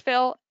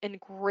 Nashville, and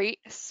Great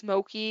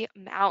Smoky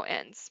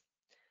Mountains.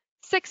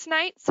 6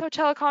 nights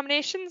hotel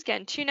accommodations,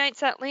 again, 2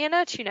 nights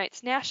Atlanta, 2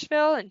 nights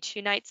Nashville, and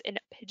 2 nights in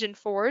Pigeon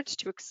Forge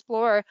to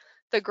explore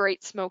the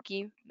Great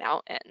Smoky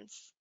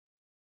Mountains.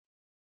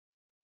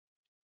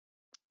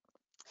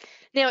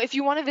 Now, if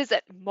you want to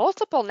visit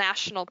multiple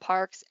national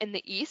parks in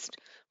the east,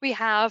 we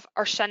have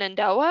our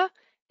Shenandoah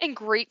and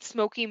Great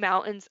Smoky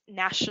Mountains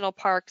National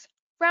Parks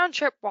round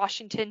trip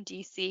Washington,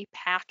 D.C.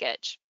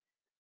 package.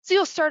 So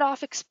you'll start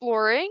off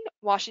exploring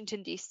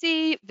Washington,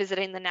 D.C.,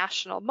 visiting the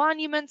national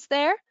monuments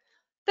there.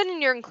 Then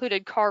in your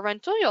included car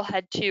rental, you'll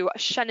head to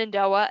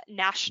Shenandoah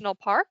National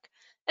Park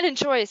and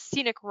enjoy a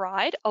scenic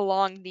ride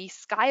along the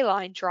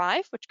Skyline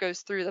Drive, which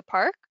goes through the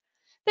park.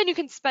 Then you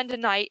can spend a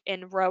night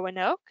in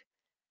Roanoke.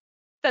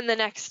 Then the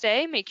next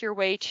day, make your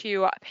way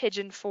to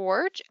Pigeon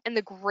Forge and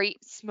the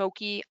Great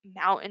Smoky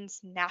Mountains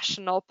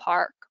National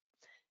Park.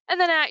 And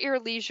then at your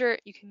leisure,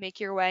 you can make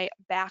your way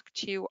back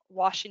to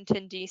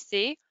Washington,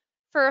 D.C.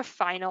 for a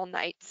final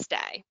night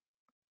stay.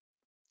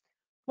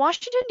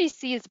 Washington,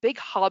 D.C. is a big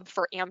hub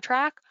for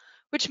Amtrak,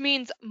 which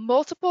means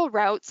multiple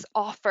routes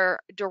offer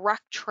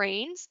direct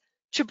trains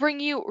to bring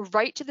you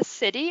right to the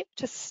city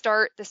to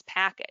start this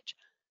package.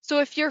 So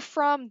if you're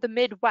from the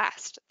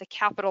Midwest, the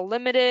Capital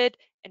Limited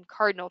and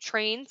Cardinal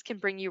trains can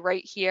bring you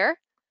right here.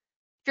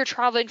 If you're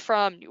traveling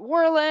from New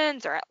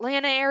Orleans or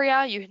Atlanta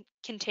area, you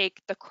can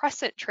take the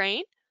Crescent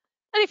train.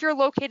 And if you're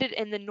located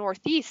in the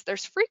Northeast,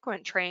 there's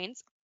frequent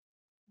trains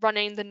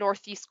running the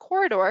Northeast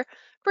Corridor,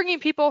 bringing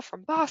people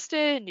from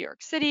Boston, New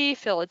York City,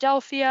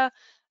 Philadelphia.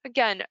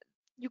 Again,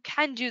 you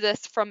can do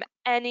this from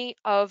any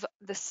of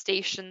the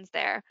stations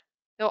there.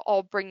 They'll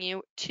all bring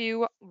you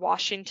to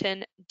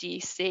Washington,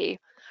 D.C.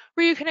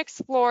 where you can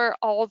explore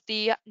all of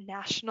the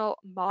national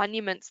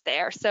monuments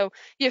there. So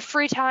you have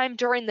free time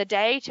during the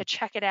day to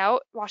check it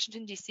out.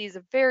 Washington, D.C. is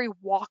a very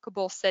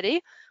walkable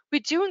city.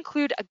 We do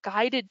include a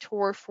guided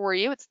tour for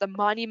you. It's the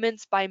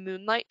Monuments by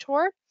Moonlight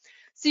tour.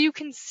 So you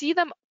can see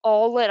them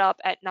all lit up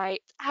at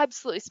night. It's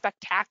absolutely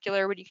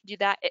spectacular when you can do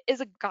that. It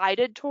is a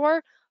guided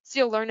tour, so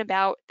you'll learn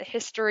about the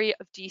history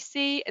of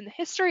DC and the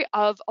history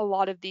of a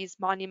lot of these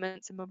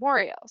monuments and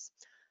memorials.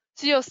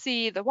 So you'll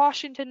see the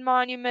Washington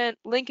Monument,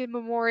 Lincoln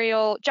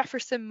Memorial,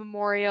 Jefferson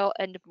Memorial,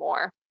 and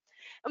more.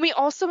 And we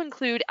also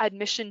include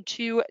admission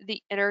to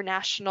the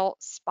International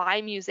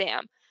Spy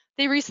Museum.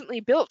 They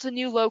recently built a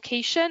new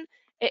location.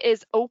 It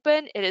is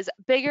open, it is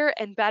bigger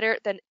and better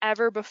than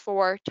ever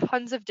before.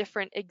 Tons of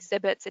different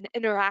exhibits and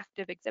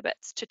interactive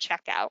exhibits to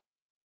check out.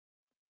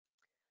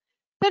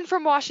 Then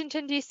from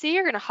Washington, D.C.,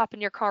 you're going to hop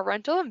in your car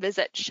rental and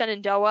visit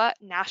Shenandoah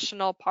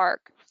National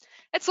Park.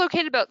 It's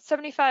located about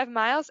 75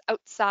 miles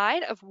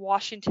outside of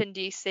Washington,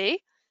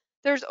 D.C.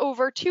 There's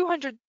over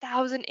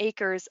 200,000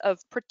 acres of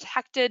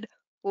protected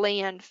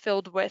land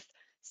filled with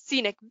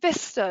scenic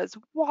vistas,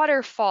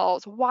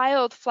 waterfalls,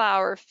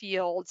 wildflower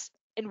fields,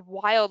 and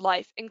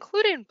wildlife,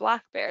 including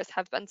black bears,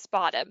 have been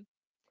spotted.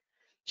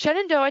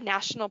 Shenandoah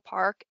National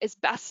Park is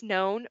best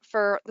known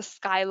for the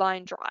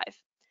Skyline Drive,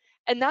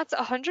 and that's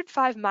a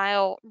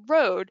 105-mile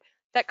road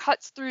that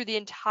cuts through the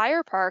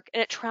entire park,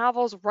 and it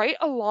travels right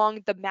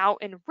along the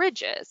mountain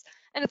ridges,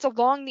 and it's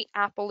along the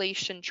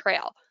Appalachian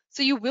Trail.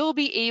 So you will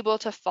be able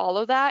to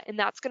follow that, and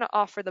that's going to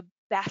offer the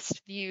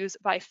best views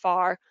by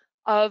far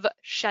of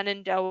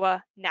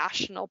Shenandoah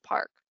National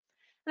Park.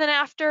 And then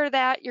after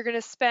that, you're going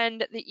to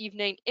spend the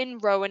evening in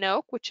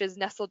Roanoke, which is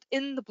nestled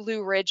in the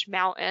Blue Ridge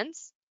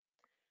Mountains.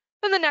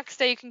 Then the next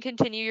day, you can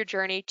continue your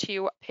journey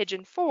to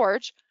Pigeon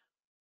Forge,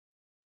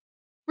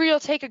 where you'll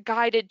take a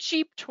guided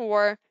Jeep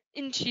tour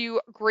into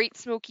Great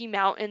Smoky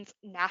Mountains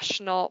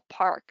National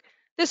Park.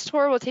 This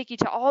tour will take you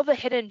to all the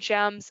hidden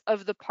gems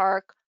of the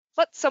park.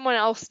 Let someone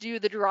else do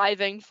the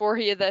driving for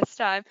you this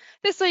time.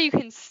 This way you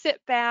can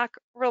sit back,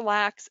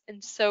 relax,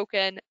 and soak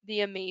in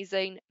the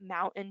amazing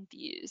mountain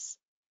views.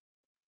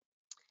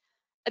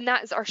 And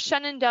that is our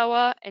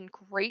Shenandoah and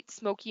Great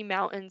Smoky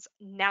Mountains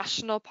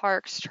National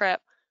Parks trip,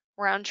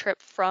 round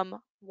trip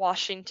from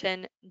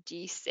Washington,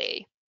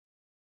 D.C.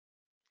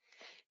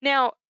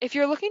 Now, if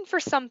you're looking for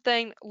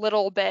something a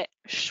little bit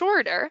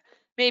shorter,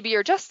 maybe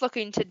you're just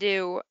looking to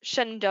do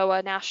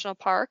Shenandoah National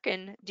Park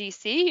in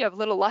DC, you have a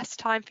little less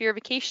time for your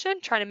vacation,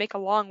 trying to make a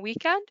long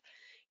weekend,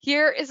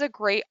 here is a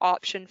great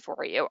option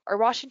for you, our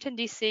Washington,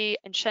 D.C.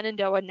 and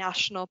Shenandoah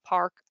National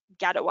Park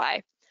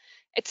getaway.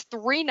 It's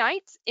 3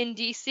 nights in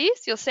DC,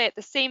 so you'll stay at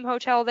the same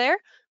hotel there.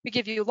 We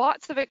give you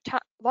lots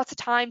of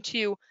time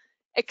to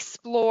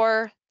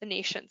explore the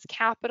nation's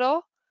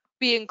capital.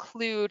 We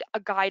include a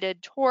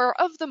guided tour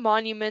of the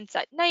monuments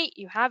at night.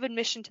 You have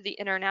admission to the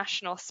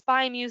International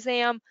Spy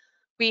Museum.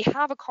 We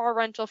have a car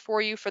rental for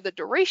you for the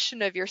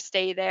duration of your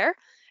stay there.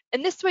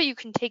 And this way you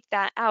can take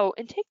that out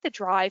and take the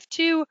drive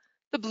to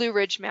the Blue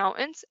Ridge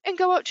Mountains and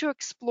go out to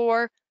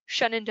explore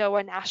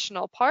Shenandoah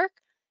National Park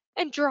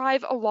and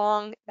drive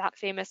along that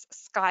famous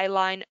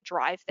Skyline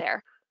Drive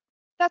there.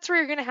 That's where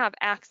you're going to have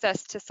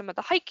access to some of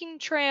the hiking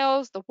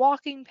trails, the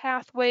walking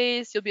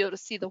pathways. You'll be able to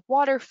see the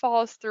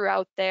waterfalls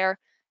throughout there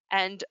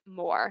and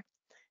more.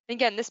 And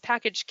again, this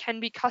package can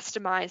be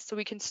customized, so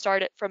we can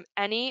start it from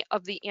any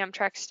of the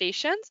Amtrak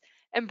stations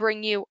and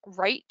bring you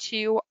right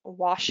to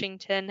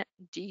Washington,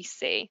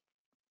 D.C.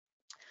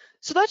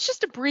 So that's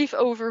just a brief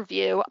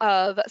overview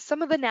of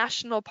some of the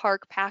national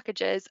park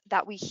packages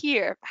that we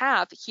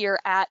have here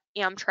at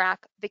Amtrak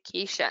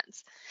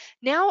Vacations.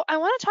 Now I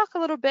want to talk a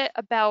little bit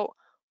about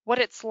what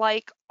it's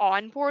like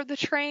on board the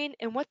train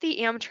and what the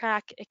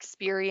Amtrak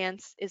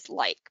experience is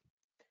like.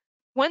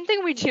 One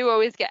thing we do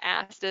always get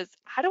asked is,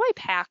 how do I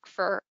pack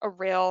for a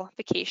real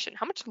vacation?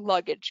 How much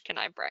luggage can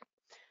I bring?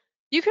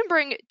 You can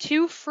bring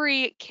 2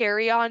 free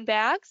carry-on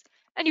bags,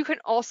 and you can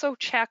also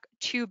check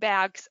 2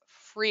 bags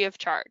free of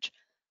charge.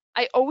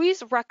 I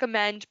always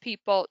recommend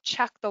people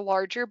check the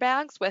larger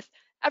bags with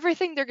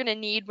everything they're going to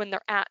need when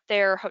they're at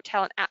their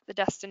hotel and at the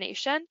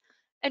destination,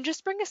 and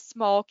just bring a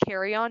small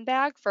carry-on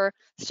bag for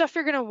stuff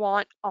you're going to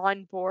want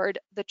on board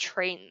the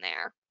train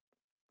there.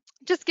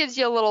 It just gives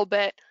you a little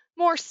bit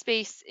more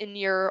space in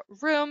your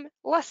room,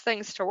 less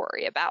things to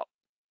worry about.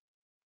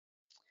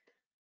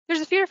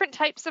 There's a few different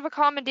types of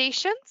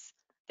accommodations.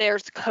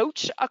 There's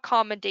coach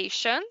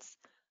accommodations.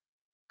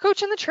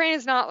 Coach on the train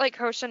is not like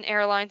coach on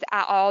airlines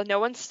at all. No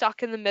one's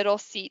stuck in the middle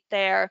seat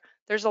there.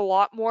 There's a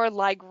lot more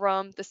leg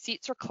room. The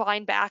seats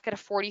recline back at a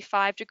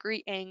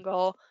 45-degree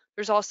angle.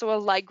 There's also a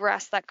leg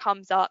rest that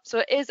comes up. So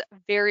it is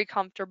very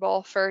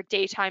comfortable for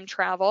daytime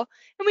travel.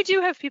 And we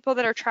do have people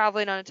that are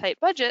traveling on a tight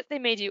budget. They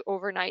may do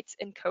overnights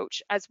in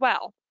coach as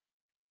well.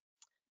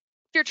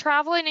 If you're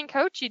traveling in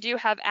coach, you do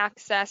have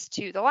access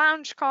to the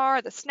lounge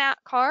car, the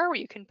snack car, where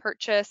you can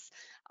purchase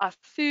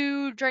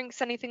food,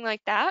 drinks, anything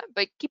like that.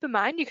 But keep in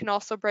mind, you can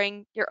also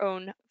bring your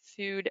own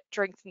food,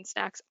 drinks, and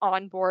snacks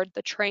on board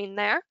the train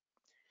there.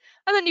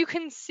 And then you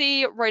can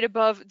see right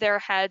above their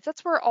heads,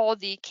 that's where all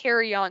the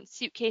carry-on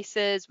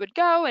suitcases would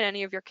go, and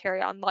any of your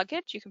carry-on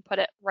luggage, you can put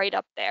it right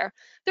up there.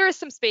 There is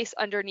some space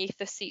underneath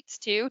the seats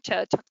too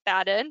to tuck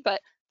that in,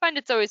 but I find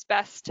it's always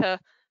best to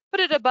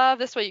put it above.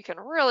 This way you can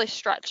really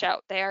stretch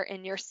out there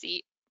in your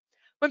seat.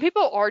 When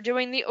people are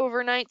doing the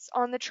overnights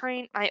on the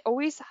train, I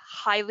always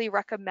highly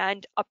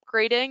recommend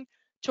upgrading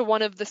to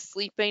one of the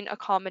sleeping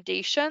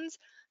accommodations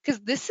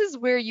because this is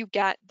where you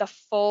get the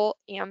full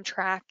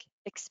Amtrak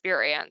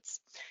experience.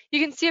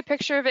 You can see a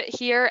picture of it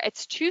here.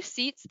 It's two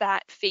seats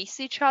that face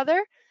each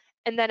other,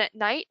 and then at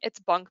night it's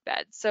bunk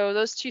beds. So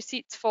those two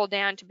seats fold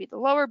down to be the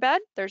lower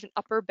bed. There's an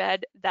upper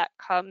bed that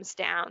comes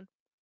down.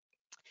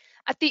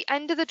 At the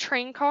end of the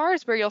train car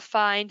is where you'll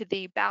find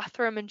the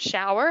bathroom and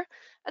shower,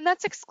 and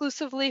that's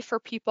exclusively for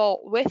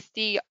people with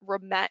the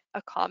remote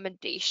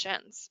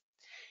accommodations.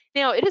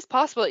 Now, it is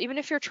possible, even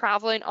if you're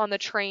traveling on the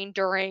train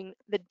during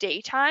the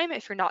daytime,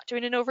 if you're not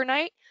doing an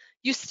overnight,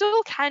 you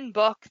still can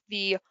book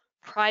the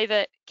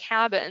private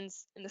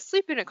cabins and the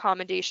sleeping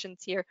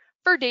accommodations here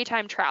for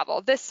daytime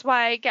travel. This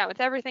way, again,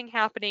 with everything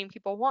happening,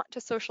 people want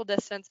to social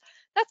distance.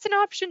 That's an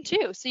option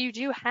too. So you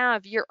do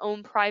have your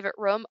own private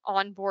room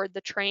on board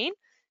the train.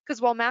 Because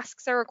while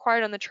masks are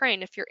required on the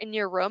train, if you're in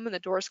your room and the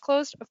door's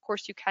closed, of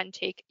course you can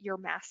take your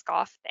mask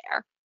off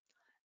there.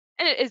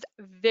 And it is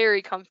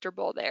very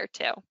comfortable there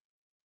too.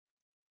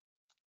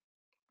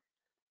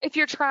 If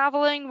you're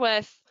traveling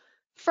with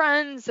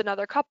friends,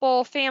 another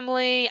couple,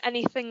 family,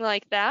 anything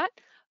like that,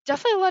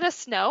 definitely let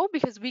us know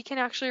because we can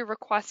actually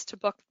request to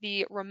book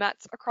the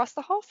roommates across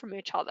the hall from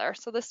each other.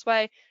 So this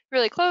way,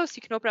 really close,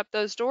 you can open up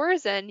those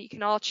doors and you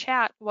can all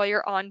chat while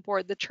you're on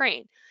board the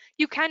train.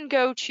 You can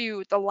go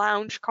to the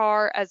lounge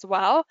car as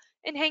well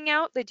and hang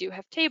out. They do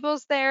have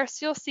tables there,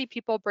 so you'll see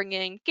people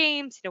bringing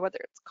games, whether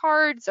it's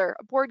cards or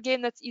a board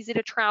game that's easy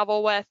to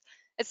travel with.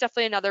 It's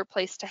definitely another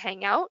place to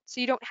hang out,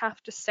 so you don't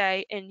have to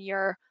stay in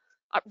your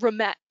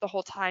roomette the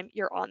whole time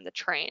you're on the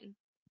train.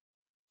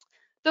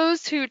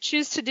 Those who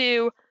choose to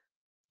do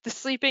the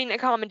sleeping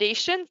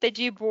accommodation, they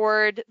do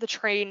board the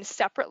train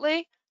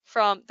separately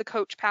from the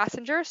coach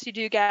passengers. So you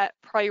do get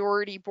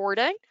priority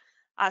boarding.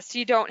 So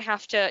you don't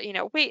have to,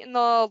 wait in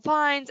the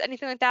lines,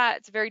 anything like that.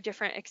 It's a very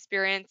different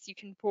experience. You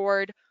can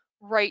board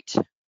right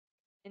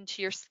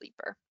into your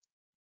sleeper.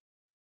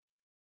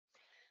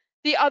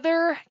 The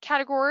other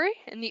category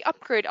and the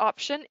upgrade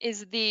option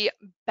is the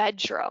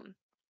bedroom.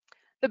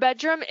 The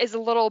bedroom is a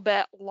little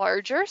bit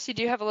larger, so you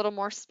do have a little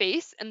more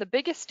space. And the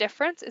biggest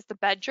difference is the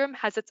bedroom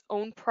has its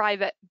own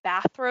private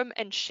bathroom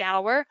and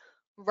shower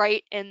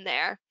right in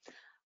there.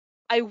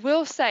 I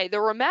will say the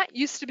roomette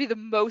used to be the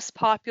most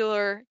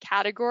popular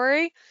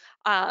category.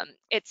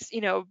 It's,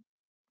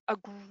 a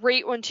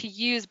great one to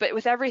use, but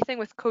with everything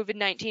with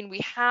COVID-19,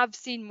 we have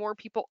seen more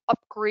people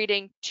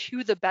upgrading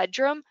to the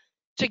bedroom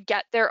to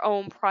get their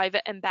own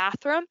private and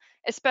bathroom,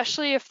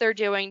 especially if they're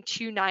doing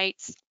 2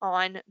 nights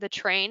on the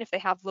train, if they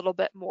have a little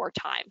bit more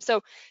time.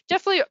 So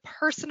definitely a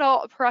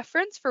personal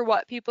preference for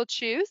what people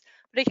choose,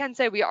 but I can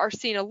say we are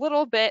seeing a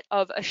little bit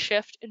of a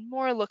shift and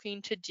more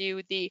looking to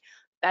do the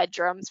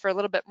bedrooms for a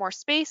little bit more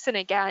space, and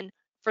again,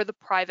 for the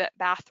private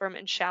bathroom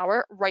and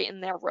shower right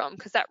in their room,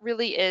 because that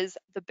really is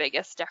the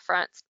biggest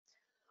difference.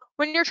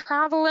 When you're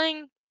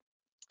traveling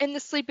in the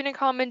sleeping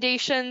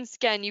accommodations,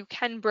 again, you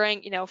can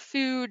bring,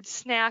 food,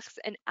 snacks,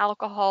 and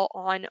alcohol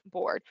on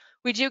board.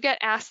 We do get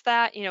asked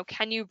that,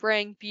 can you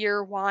bring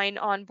beer, wine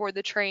on board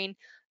the train?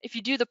 If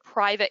you do the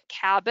private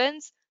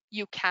cabins,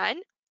 you can.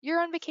 You're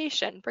on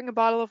vacation. Bring a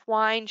bottle of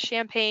wine,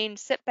 champagne,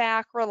 sit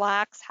back,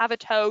 relax, have a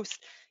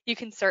toast. You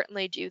can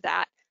certainly do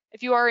that.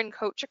 If you are in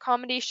coach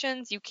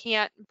accommodations, you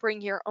can't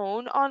bring your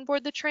own on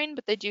board the train,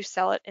 but they do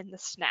sell it in the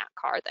snack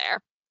car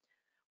there.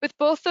 With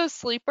both those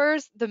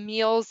sleepers, the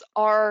meals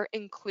are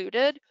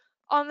included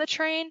on the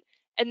train,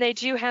 and they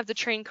do have the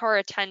train car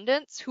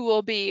attendants who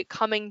will be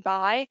coming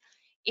by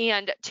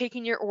and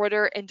taking your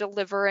order and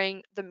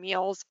delivering the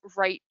meals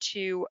right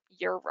to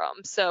your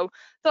room. So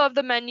they'll have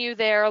the menu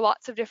there,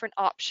 lots of different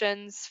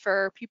options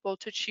for people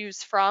to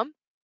choose from.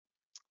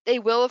 They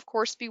will, of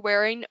course, be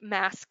wearing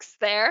masks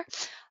there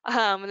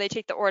when they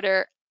take the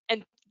order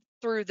and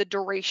through the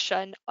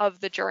duration of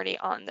the journey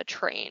on the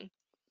train.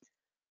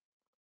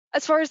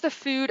 As far as the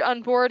food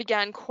on board,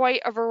 again,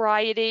 quite a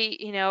variety.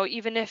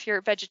 Even if you're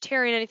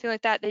vegetarian, anything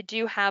like that, they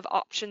do have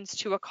options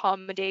to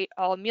accommodate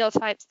all meal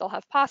types. They'll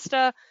have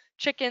pasta,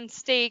 chicken,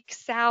 steak,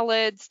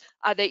 salads.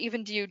 They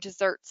even do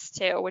desserts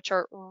too, which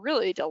are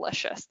really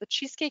delicious. The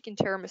cheesecake and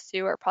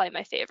tiramisu are probably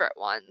my favorite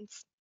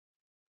ones.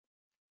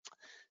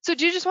 So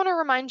do just want to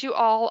remind you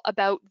all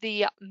about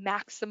the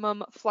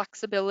maximum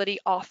flexibility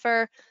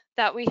offer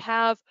that we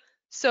have.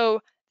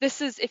 So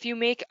this is if you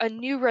make a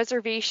new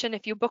reservation,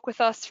 if you book with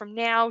us from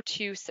now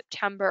to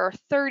September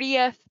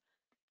 30th,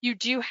 you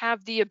do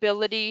have the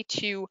ability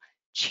to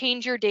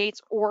change your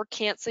dates or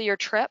cancel your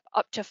trip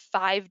up to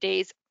 5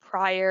 days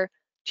prior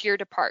to your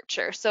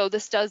departure. So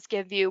this does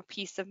give you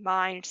peace of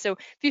mind. So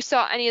if you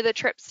saw any of the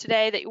trips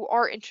today that you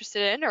are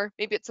interested in, or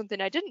maybe it's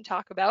something I didn't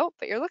talk about,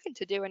 but you're looking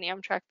to do an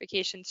Amtrak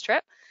Vacations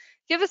trip,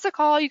 give us a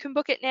call. You can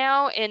book it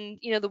now, and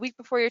the week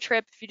before your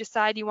trip, if you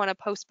decide you want to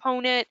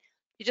postpone it,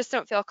 you just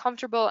don't feel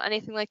comfortable,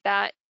 anything like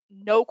that,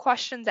 no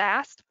questions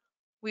asked,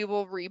 we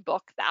will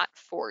rebook that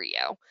for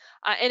you.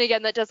 And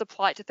again, that does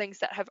apply to things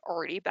that have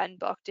already been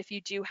booked if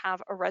you do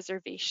have a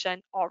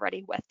reservation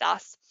already with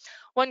us.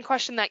 One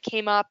question that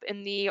came up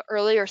in the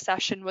earlier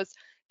session was,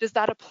 does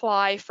that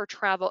apply for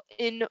travel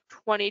in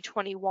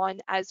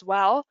 2021 as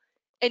well?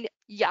 And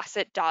yes,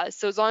 it does.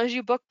 So as long as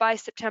you book by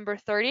September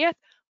 30th,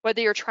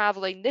 whether you're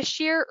traveling this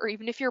year or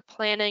even if you're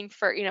planning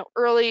for,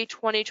 early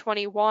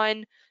 2021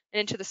 and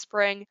into the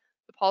spring,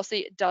 the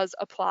policy does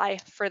apply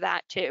for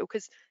that too,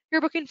 because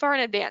you're booking far in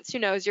advance. Who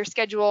knows, your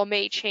schedule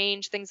may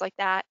change, things like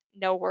that.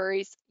 No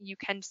worries, you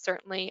can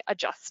certainly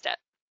adjust it.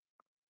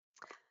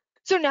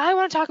 So now I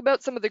want to talk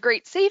about some of the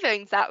great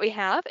savings that we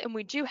have, and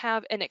we do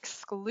have an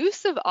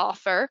exclusive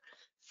offer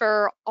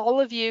for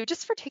all of you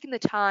just for taking the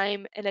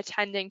time and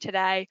attending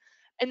today.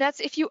 And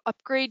that's if you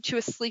upgrade to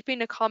a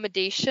sleeping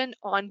accommodation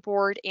on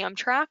board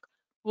Amtrak,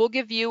 we'll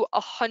give you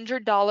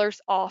 $100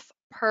 off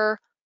per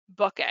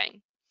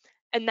booking.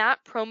 And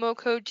that promo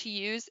code to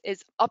use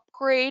is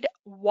upgrade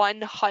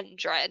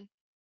 100.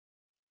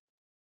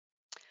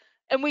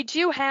 And we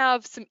do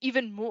have some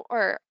even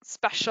more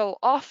special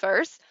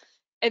offers,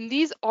 and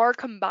these are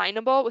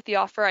combinable with the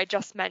offer I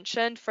just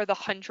mentioned for the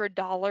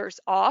 $100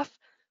 off.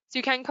 So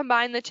you can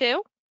combine the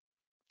two.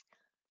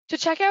 To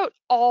check out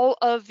all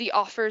of the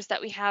offers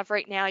that we have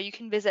right now, you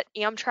can visit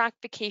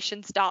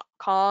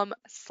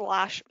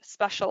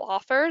amtrakvacations.com/special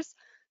offers.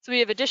 So we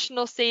have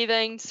additional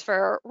savings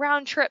for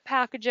round trip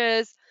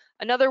packages.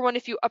 Another one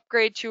if you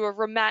upgrade to a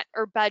roomette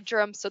or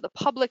bedroom. So the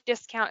public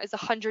discount is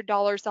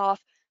 $100 off.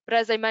 But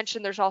as I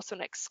mentioned, there's also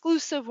an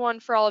exclusive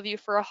one for all of you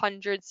for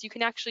 $100. So you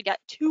can actually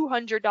get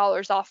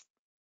 $200 off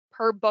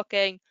per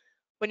booking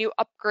when you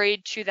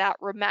upgrade to that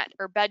roomette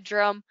or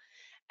bedroom.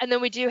 And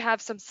then we do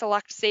have some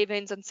select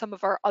savings on some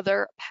of our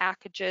other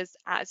packages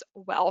as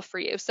well for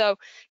you. So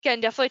again,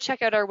 definitely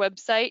check out our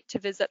website to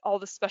visit all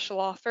the special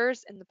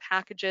offers and the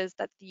packages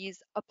that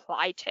these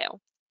apply to.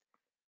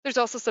 There's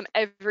also some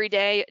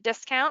everyday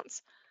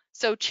discounts.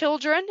 So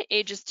children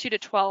ages 2 to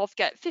 12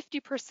 get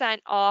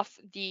 50% off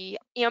the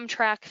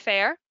Amtrak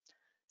fare.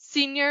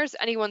 Seniors,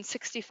 anyone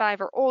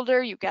 65 or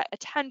older, you get a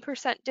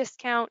 10%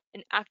 discount,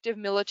 and active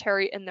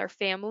military and their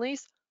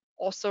families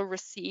also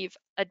receive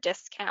a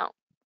discount.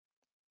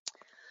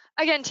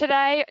 Again,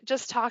 today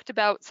just talked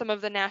about some of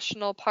the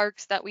national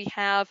parks that we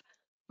have.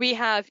 We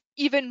have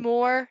even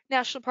more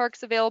national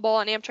parks available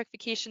on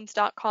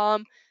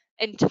amtrakvacations.com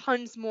and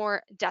tons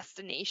more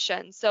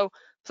destinations. So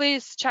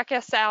please check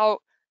us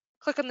out.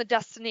 Click on the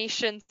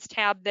destinations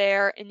tab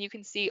there and you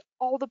can see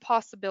all the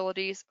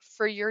possibilities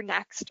for your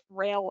next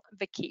rail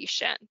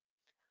vacation.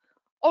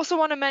 Also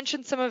want to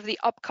mention some of the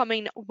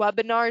upcoming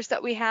webinars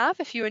that we have.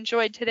 If you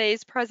enjoyed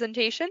today's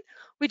presentation,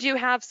 we do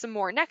have some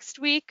more next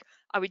week.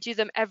 We do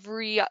them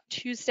every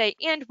Tuesday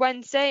and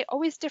Wednesday,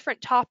 always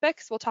different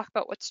topics. We'll talk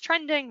about what's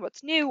trending,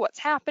 what's new, what's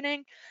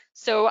happening.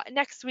 So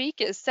next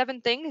week is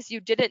 7 things you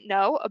didn't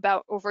know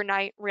about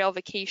overnight rail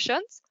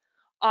vacations.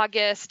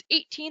 August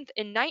 18th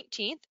and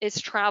 19th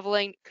is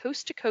traveling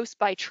coast to coast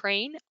by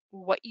train,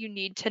 what you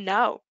need to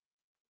know.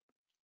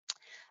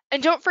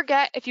 And don't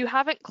forget, if you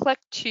haven't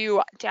clicked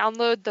to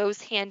download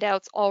those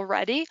handouts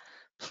already,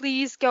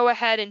 please go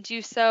ahead and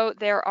do so.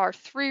 There are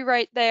 3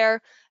 right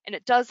there, and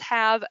it does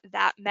have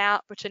that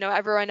map, which I know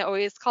everyone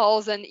always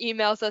calls and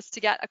emails us to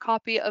get a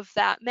copy of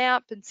that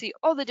map and see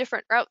all the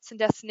different routes and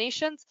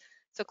destinations.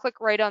 So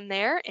click right on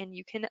there and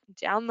you can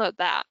download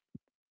that.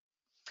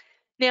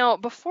 Now,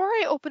 before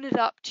I open it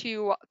up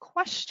to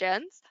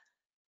questions,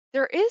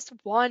 there is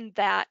one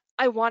that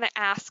I want to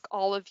ask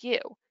all of you.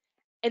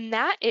 And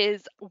that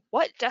is,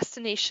 what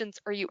destinations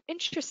are you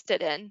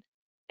interested in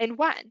and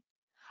when?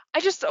 I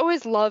just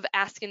always love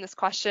asking this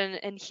question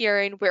and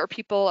hearing where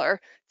people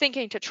are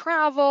thinking to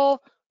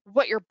travel,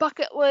 what your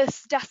bucket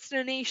list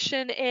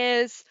destination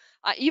is.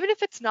 Even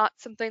if it's not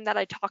something that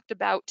I talked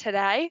about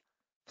today,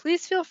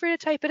 please feel free to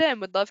type it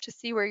in. Would love to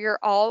see where you're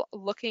all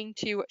looking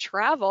to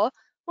travel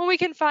when we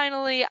can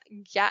finally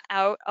get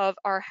out of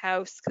our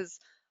house, because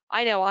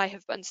I know I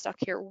have been stuck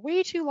here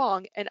way too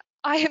long and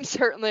I am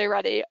certainly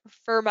ready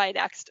for my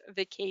next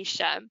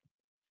vacation.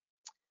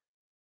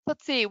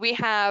 Let's see, we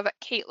have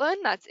Caitlin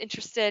that's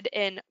interested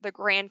in the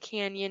Grand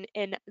Canyon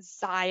in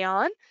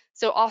Zion.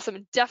 So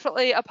awesome,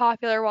 definitely a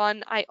popular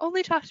one. I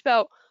only talked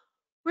about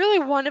really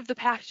one of the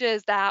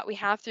packages that we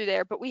have through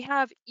there, but we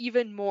have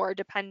even more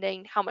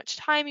depending how much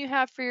time you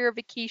have for your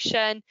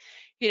vacation,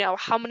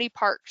 how many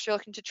parks you're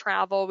looking to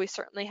travel. We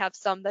certainly have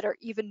some that are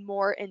even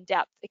more in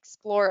depth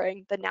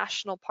exploring the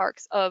national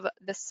parks of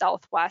the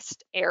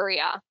Southwest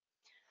area.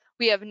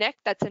 We have Nick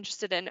that's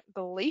interested in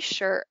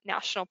Glacier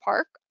National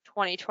Park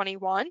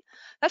 2021.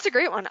 That's a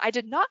great one. I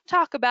did not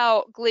talk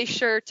about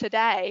Glacier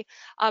today,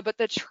 but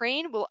the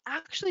train will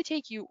actually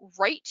take you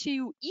right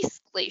to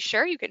East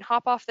Glacier. You can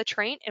hop off the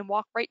train and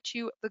walk right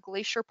to the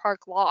Glacier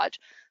Park Lodge.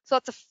 So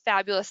that's a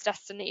fabulous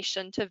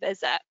destination to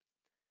visit.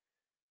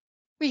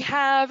 We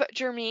have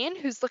Jermaine,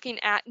 who's looking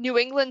at New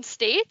England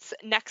states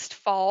next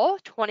fall,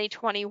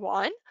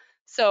 2021.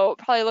 So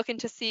probably looking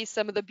to see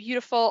some of the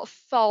beautiful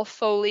fall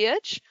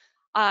foliage.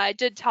 I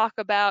did talk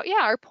about, yeah,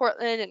 our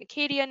Portland and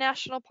Acadia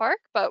National Park,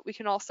 but we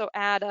can also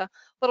add a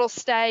little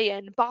stay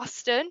in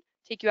Boston,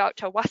 take you out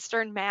to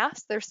Western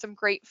Mass. There's some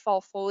great fall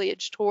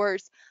foliage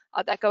tours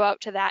that go out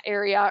to that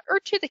area,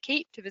 or to the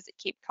Cape to visit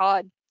Cape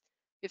Cod.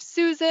 We have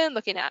Susan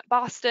looking at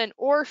Boston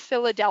or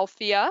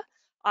Philadelphia,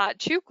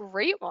 two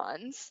great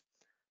ones.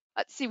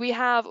 Let's see, we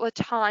have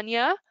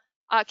Latanya.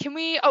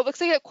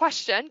 Looks like a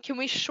question. Can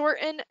we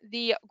shorten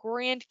the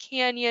Grand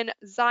Canyon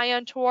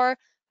Zion tour?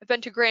 I've been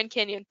to Grand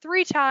Canyon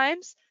 3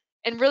 times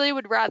and really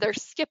would rather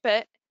skip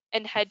it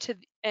and head to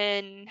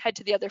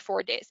the other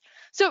 4 days.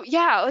 So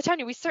yeah,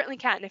 Latanya, we certainly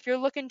can. If you're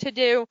looking to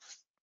do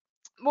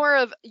more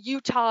of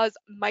Utah's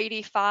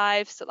Mighty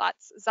Five, so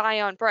that's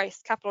Zion,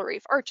 Bryce, Capitol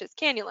Reef, Arches,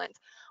 Canyonlands.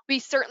 We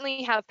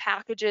certainly have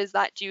packages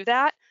that do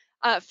that.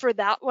 For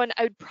that one,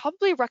 I would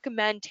probably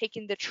recommend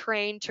taking the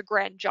train to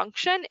Grand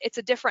Junction. It's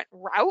a different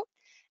route,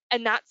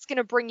 and that's going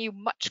to bring you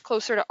much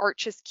closer to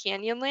Arches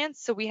Canyonlands.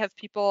 So we have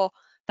people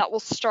that will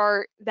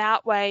start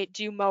that way,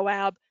 do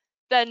Moab,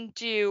 then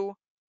do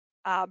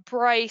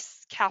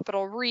Bryce,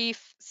 Capitol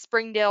Reef,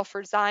 Springdale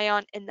for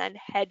Zion, and then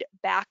head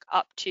back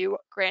up to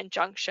Grand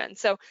Junction.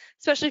 So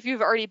especially if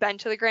you've already been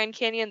to the Grand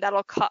Canyon,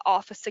 that'll cut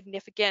off a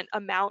significant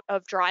amount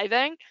of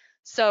driving.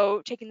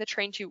 So taking the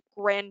train to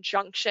Grand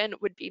Junction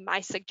would be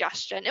my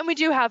suggestion. And we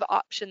do have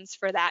options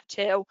for that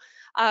too.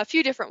 A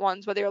few different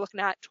ones, whether you're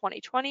looking at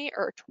 2020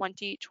 or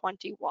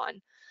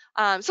 2021.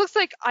 So it looks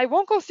like I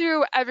won't go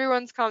through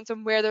everyone's comments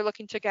on where they're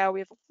looking to go. We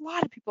have a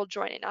lot of people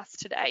joining us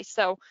today.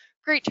 So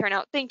great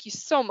turnout. Thank you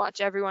so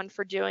much, everyone,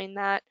 for doing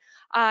that.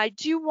 I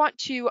do want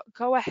to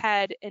go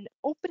ahead and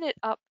open it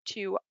up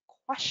to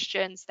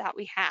questions that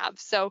we have.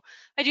 So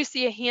I do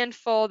see a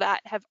handful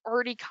that have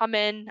already come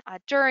in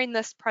during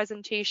this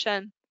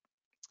presentation.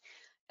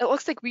 It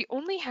looks like we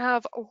only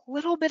have a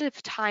little bit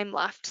of time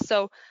left,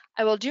 so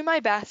I will do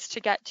my best to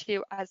get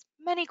to as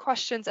many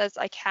questions as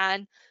I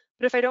can.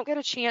 But if I don't get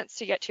a chance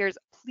to get to yours,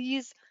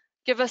 please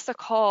give us a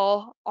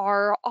call.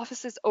 Our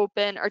office is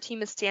open. Our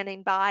team is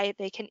standing by.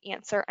 They can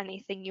answer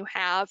anything you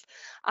have.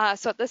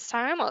 So at this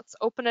time, let's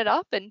open it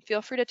up and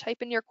feel free to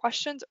type in your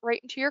questions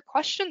right into your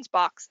questions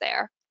box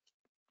there.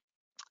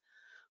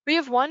 We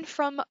have one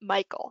from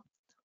Michael.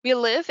 We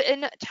live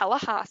in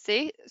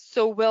Tallahassee,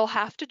 so we'll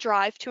have to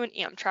drive to an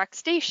Amtrak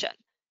station.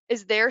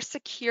 Is there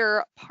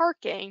secure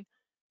parking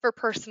for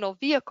personal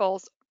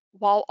vehicles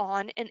while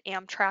on an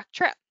Amtrak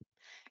trip?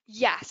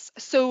 Yes,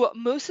 so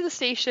most of the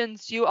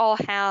stations you all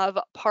have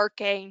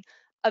parking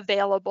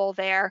available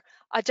there.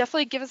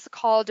 Definitely give us a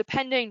call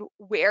depending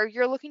where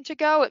you're looking to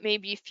go. It may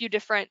be a few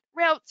different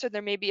routes or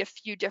there may be a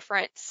few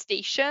different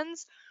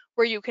stations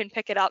where you can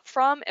pick it up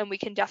from, and we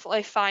can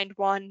definitely find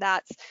one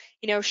that's,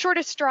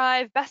 shortest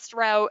drive, best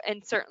route,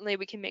 and certainly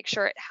we can make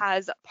sure it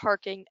has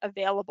parking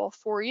available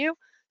for you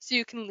so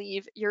you can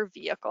leave your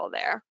vehicle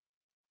there.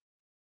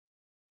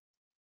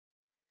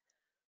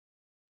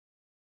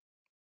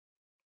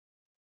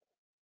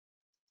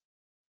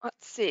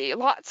 Let's see,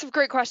 lots of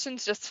great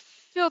questions, just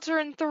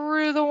filtering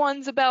through the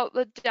ones about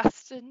the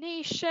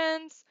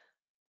destinations.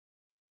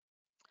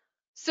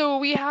 So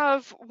we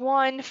have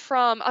one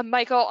from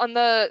Michael. On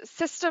the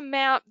system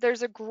map,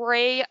 there's a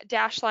gray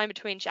dash line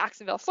between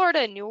Jacksonville, Florida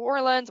and New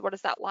Orleans. What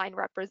does that line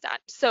represent?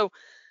 So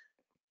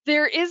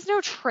there is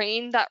no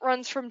train that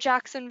runs from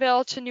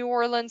Jacksonville to New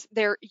Orleans.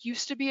 There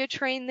used to be a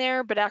train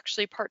there, but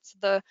actually parts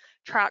of the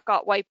track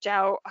got wiped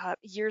out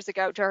years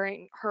ago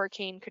during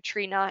Hurricane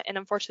Katrina, and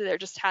unfortunately there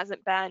just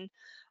hasn't been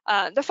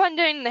the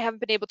funding. They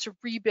haven't been able to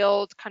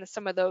rebuild kind of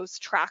some of those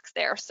tracks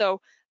there.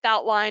 So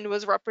that line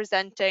was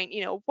representing,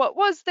 what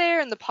was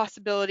there and the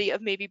possibility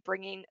of maybe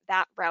bringing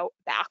that route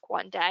back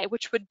one day,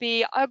 which would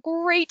be a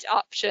great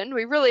option.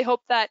 We really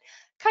hope that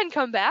can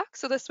come back.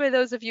 So this way,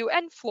 those of you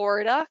in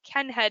Florida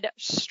can head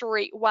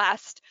straight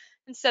west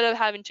instead of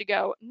having to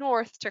go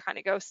north to kind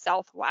of go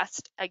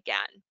southwest again.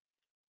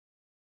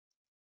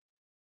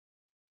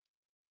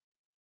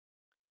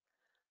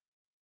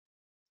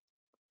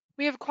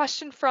 We have a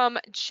question from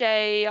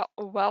Jay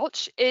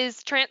Welch.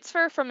 Is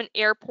transfer from an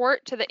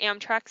airport to the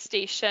Amtrak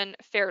station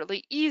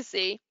fairly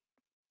easy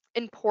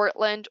in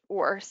Portland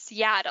or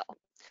Seattle?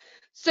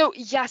 So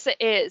yes, it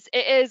is.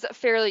 It is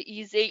fairly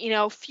easy.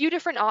 Few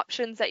different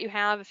options that you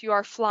have if you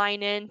are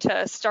flying in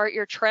to start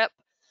your trip.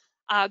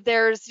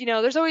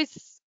 There's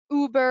always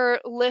Uber,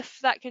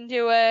 Lyft that can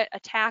do it, a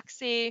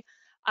taxi.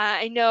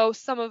 I know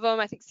some of them,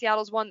 I think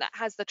Seattle's one that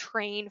has the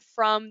train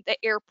from the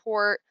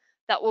airport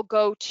that will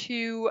go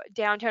to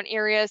downtown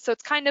areas. So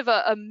it's kind of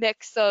a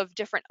mix of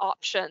different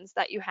options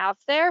that you have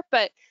there.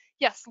 But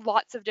yes,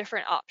 lots of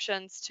different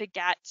options to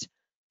get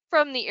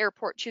from the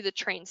airport to the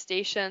train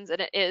stations, and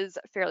it is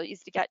fairly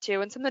easy to get to.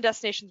 And some of the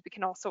destinations we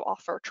can also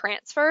offer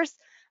transfers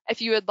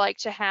if you would like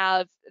to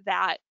have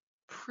that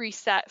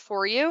preset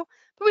for you.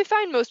 But we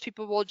find most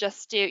people will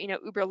just do,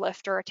 Uber,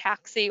 Lyft, or a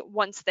taxi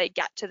once they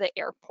get to the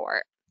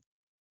airport.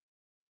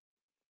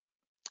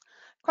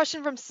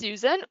 Question from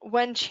Susan.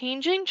 When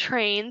changing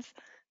trains,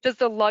 does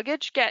the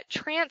luggage get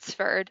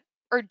transferred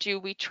or do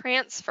we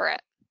transfer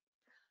it?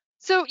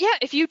 So yeah,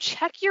 if you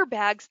check your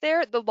bags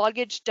there, the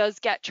luggage does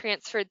get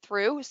transferred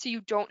through, so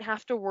you don't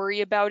have to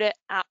worry about it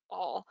at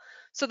all.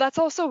 So that's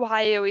also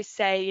why I always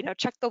say,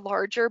 check the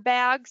larger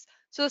bags.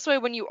 So this way,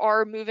 when you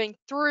are moving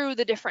through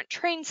the different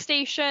train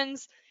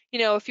stations,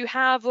 if you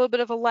have a little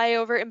bit of a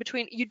layover in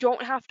between, you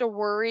don't have to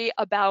worry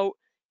about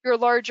your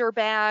larger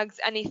bags,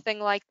 anything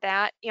like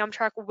that.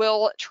 Amtrak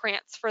will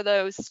transfer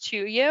those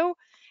to you.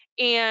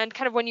 And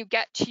kind of when you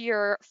get to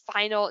your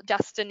final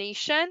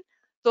destination,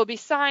 there'll be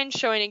signs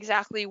showing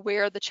exactly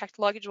where the checked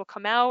luggage will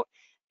come out.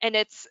 And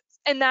it's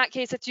in that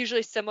case, it's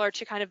usually similar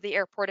to kind of the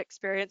airport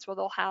experience where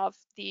they'll have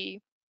the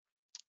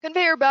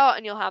conveyor belt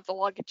and you'll have the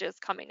luggages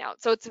coming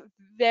out. So it's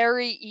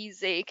very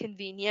easy,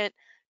 convenient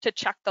to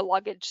check the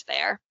luggage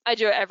there. I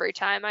do it every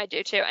time. I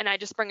do too. And I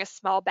just bring a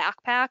small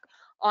backpack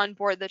on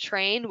board the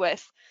train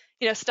with,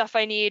 stuff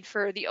I need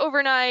for the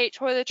overnight,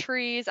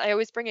 toiletries. I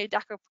always bring a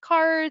deck of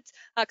cards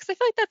because I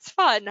feel like that's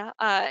fun.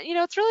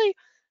 It's really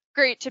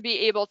great to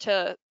be able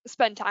to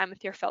spend time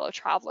with your fellow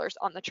travelers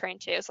on the train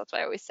too. So that's why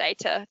I always say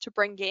to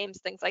bring games,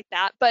 things like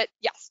that. But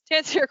yes, to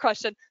answer your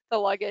question, the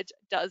luggage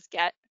does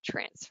get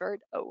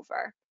transferred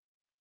over.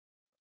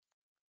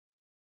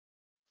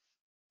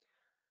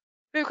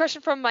 We have a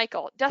question from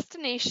Michael.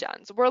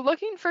 Destinations. We're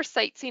looking for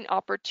sightseeing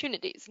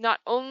opportunities, not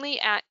only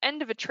at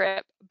end of a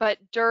trip, but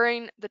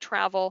during the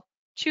travel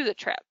to the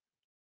trip.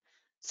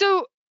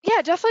 So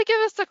yeah, definitely give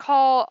us a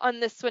call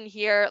on this one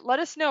here. Let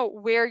us know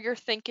where you're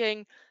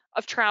thinking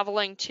of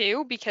traveling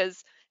to,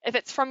 because if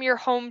it's from your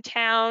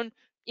hometown,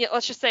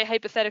 let's just say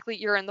hypothetically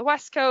you're in the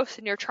West Coast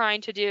and you're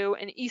trying to do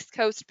an East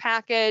Coast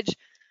package,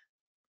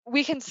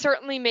 we can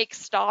certainly make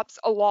stops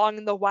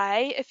along the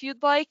way if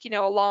you'd like,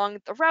 along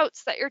the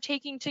routes that you're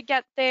taking to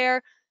get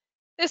there.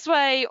 This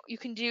way, you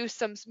can do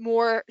some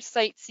more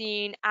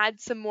sightseeing, add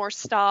some more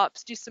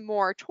stops, do some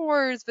more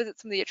tours, visit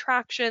some of the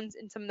attractions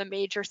in some of the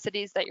major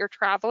cities that you're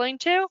traveling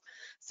to.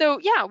 So,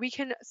 yeah, we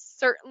can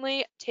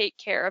certainly take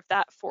care of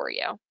that for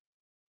you.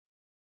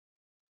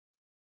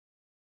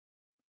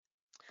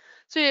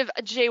 So we have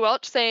Jay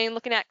Welch saying,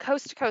 looking at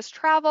coast to coast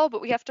travel,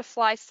 but we have to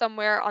fly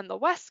somewhere on the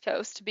West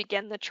Coast to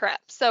begin the trip.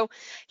 So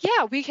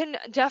yeah, we can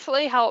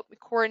definitely help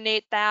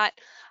coordinate that.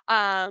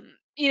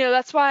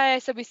 That's why I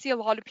said we see a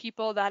lot of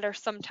people that are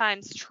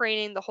sometimes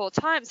training the whole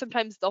time.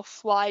 Sometimes they'll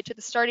fly to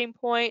the starting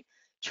point,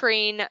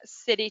 train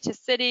city to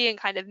city, and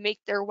kind of make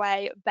their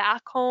way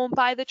back home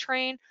by the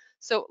train.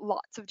 So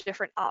lots of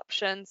different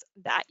options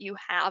that you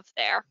have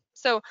there.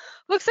 So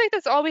looks like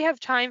that's all we have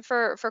time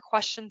for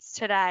questions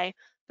today.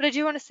 But I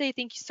do want to say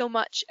thank you so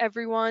much,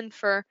 everyone,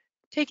 for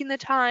taking the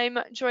time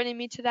joining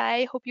me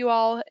today. Hope you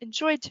all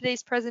enjoyed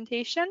today's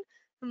presentation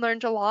and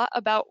learned a lot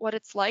about what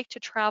it's like to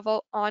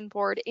travel on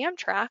board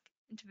Amtrak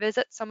and to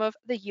visit some of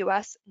the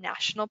U.S.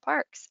 national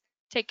parks.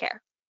 Take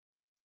care.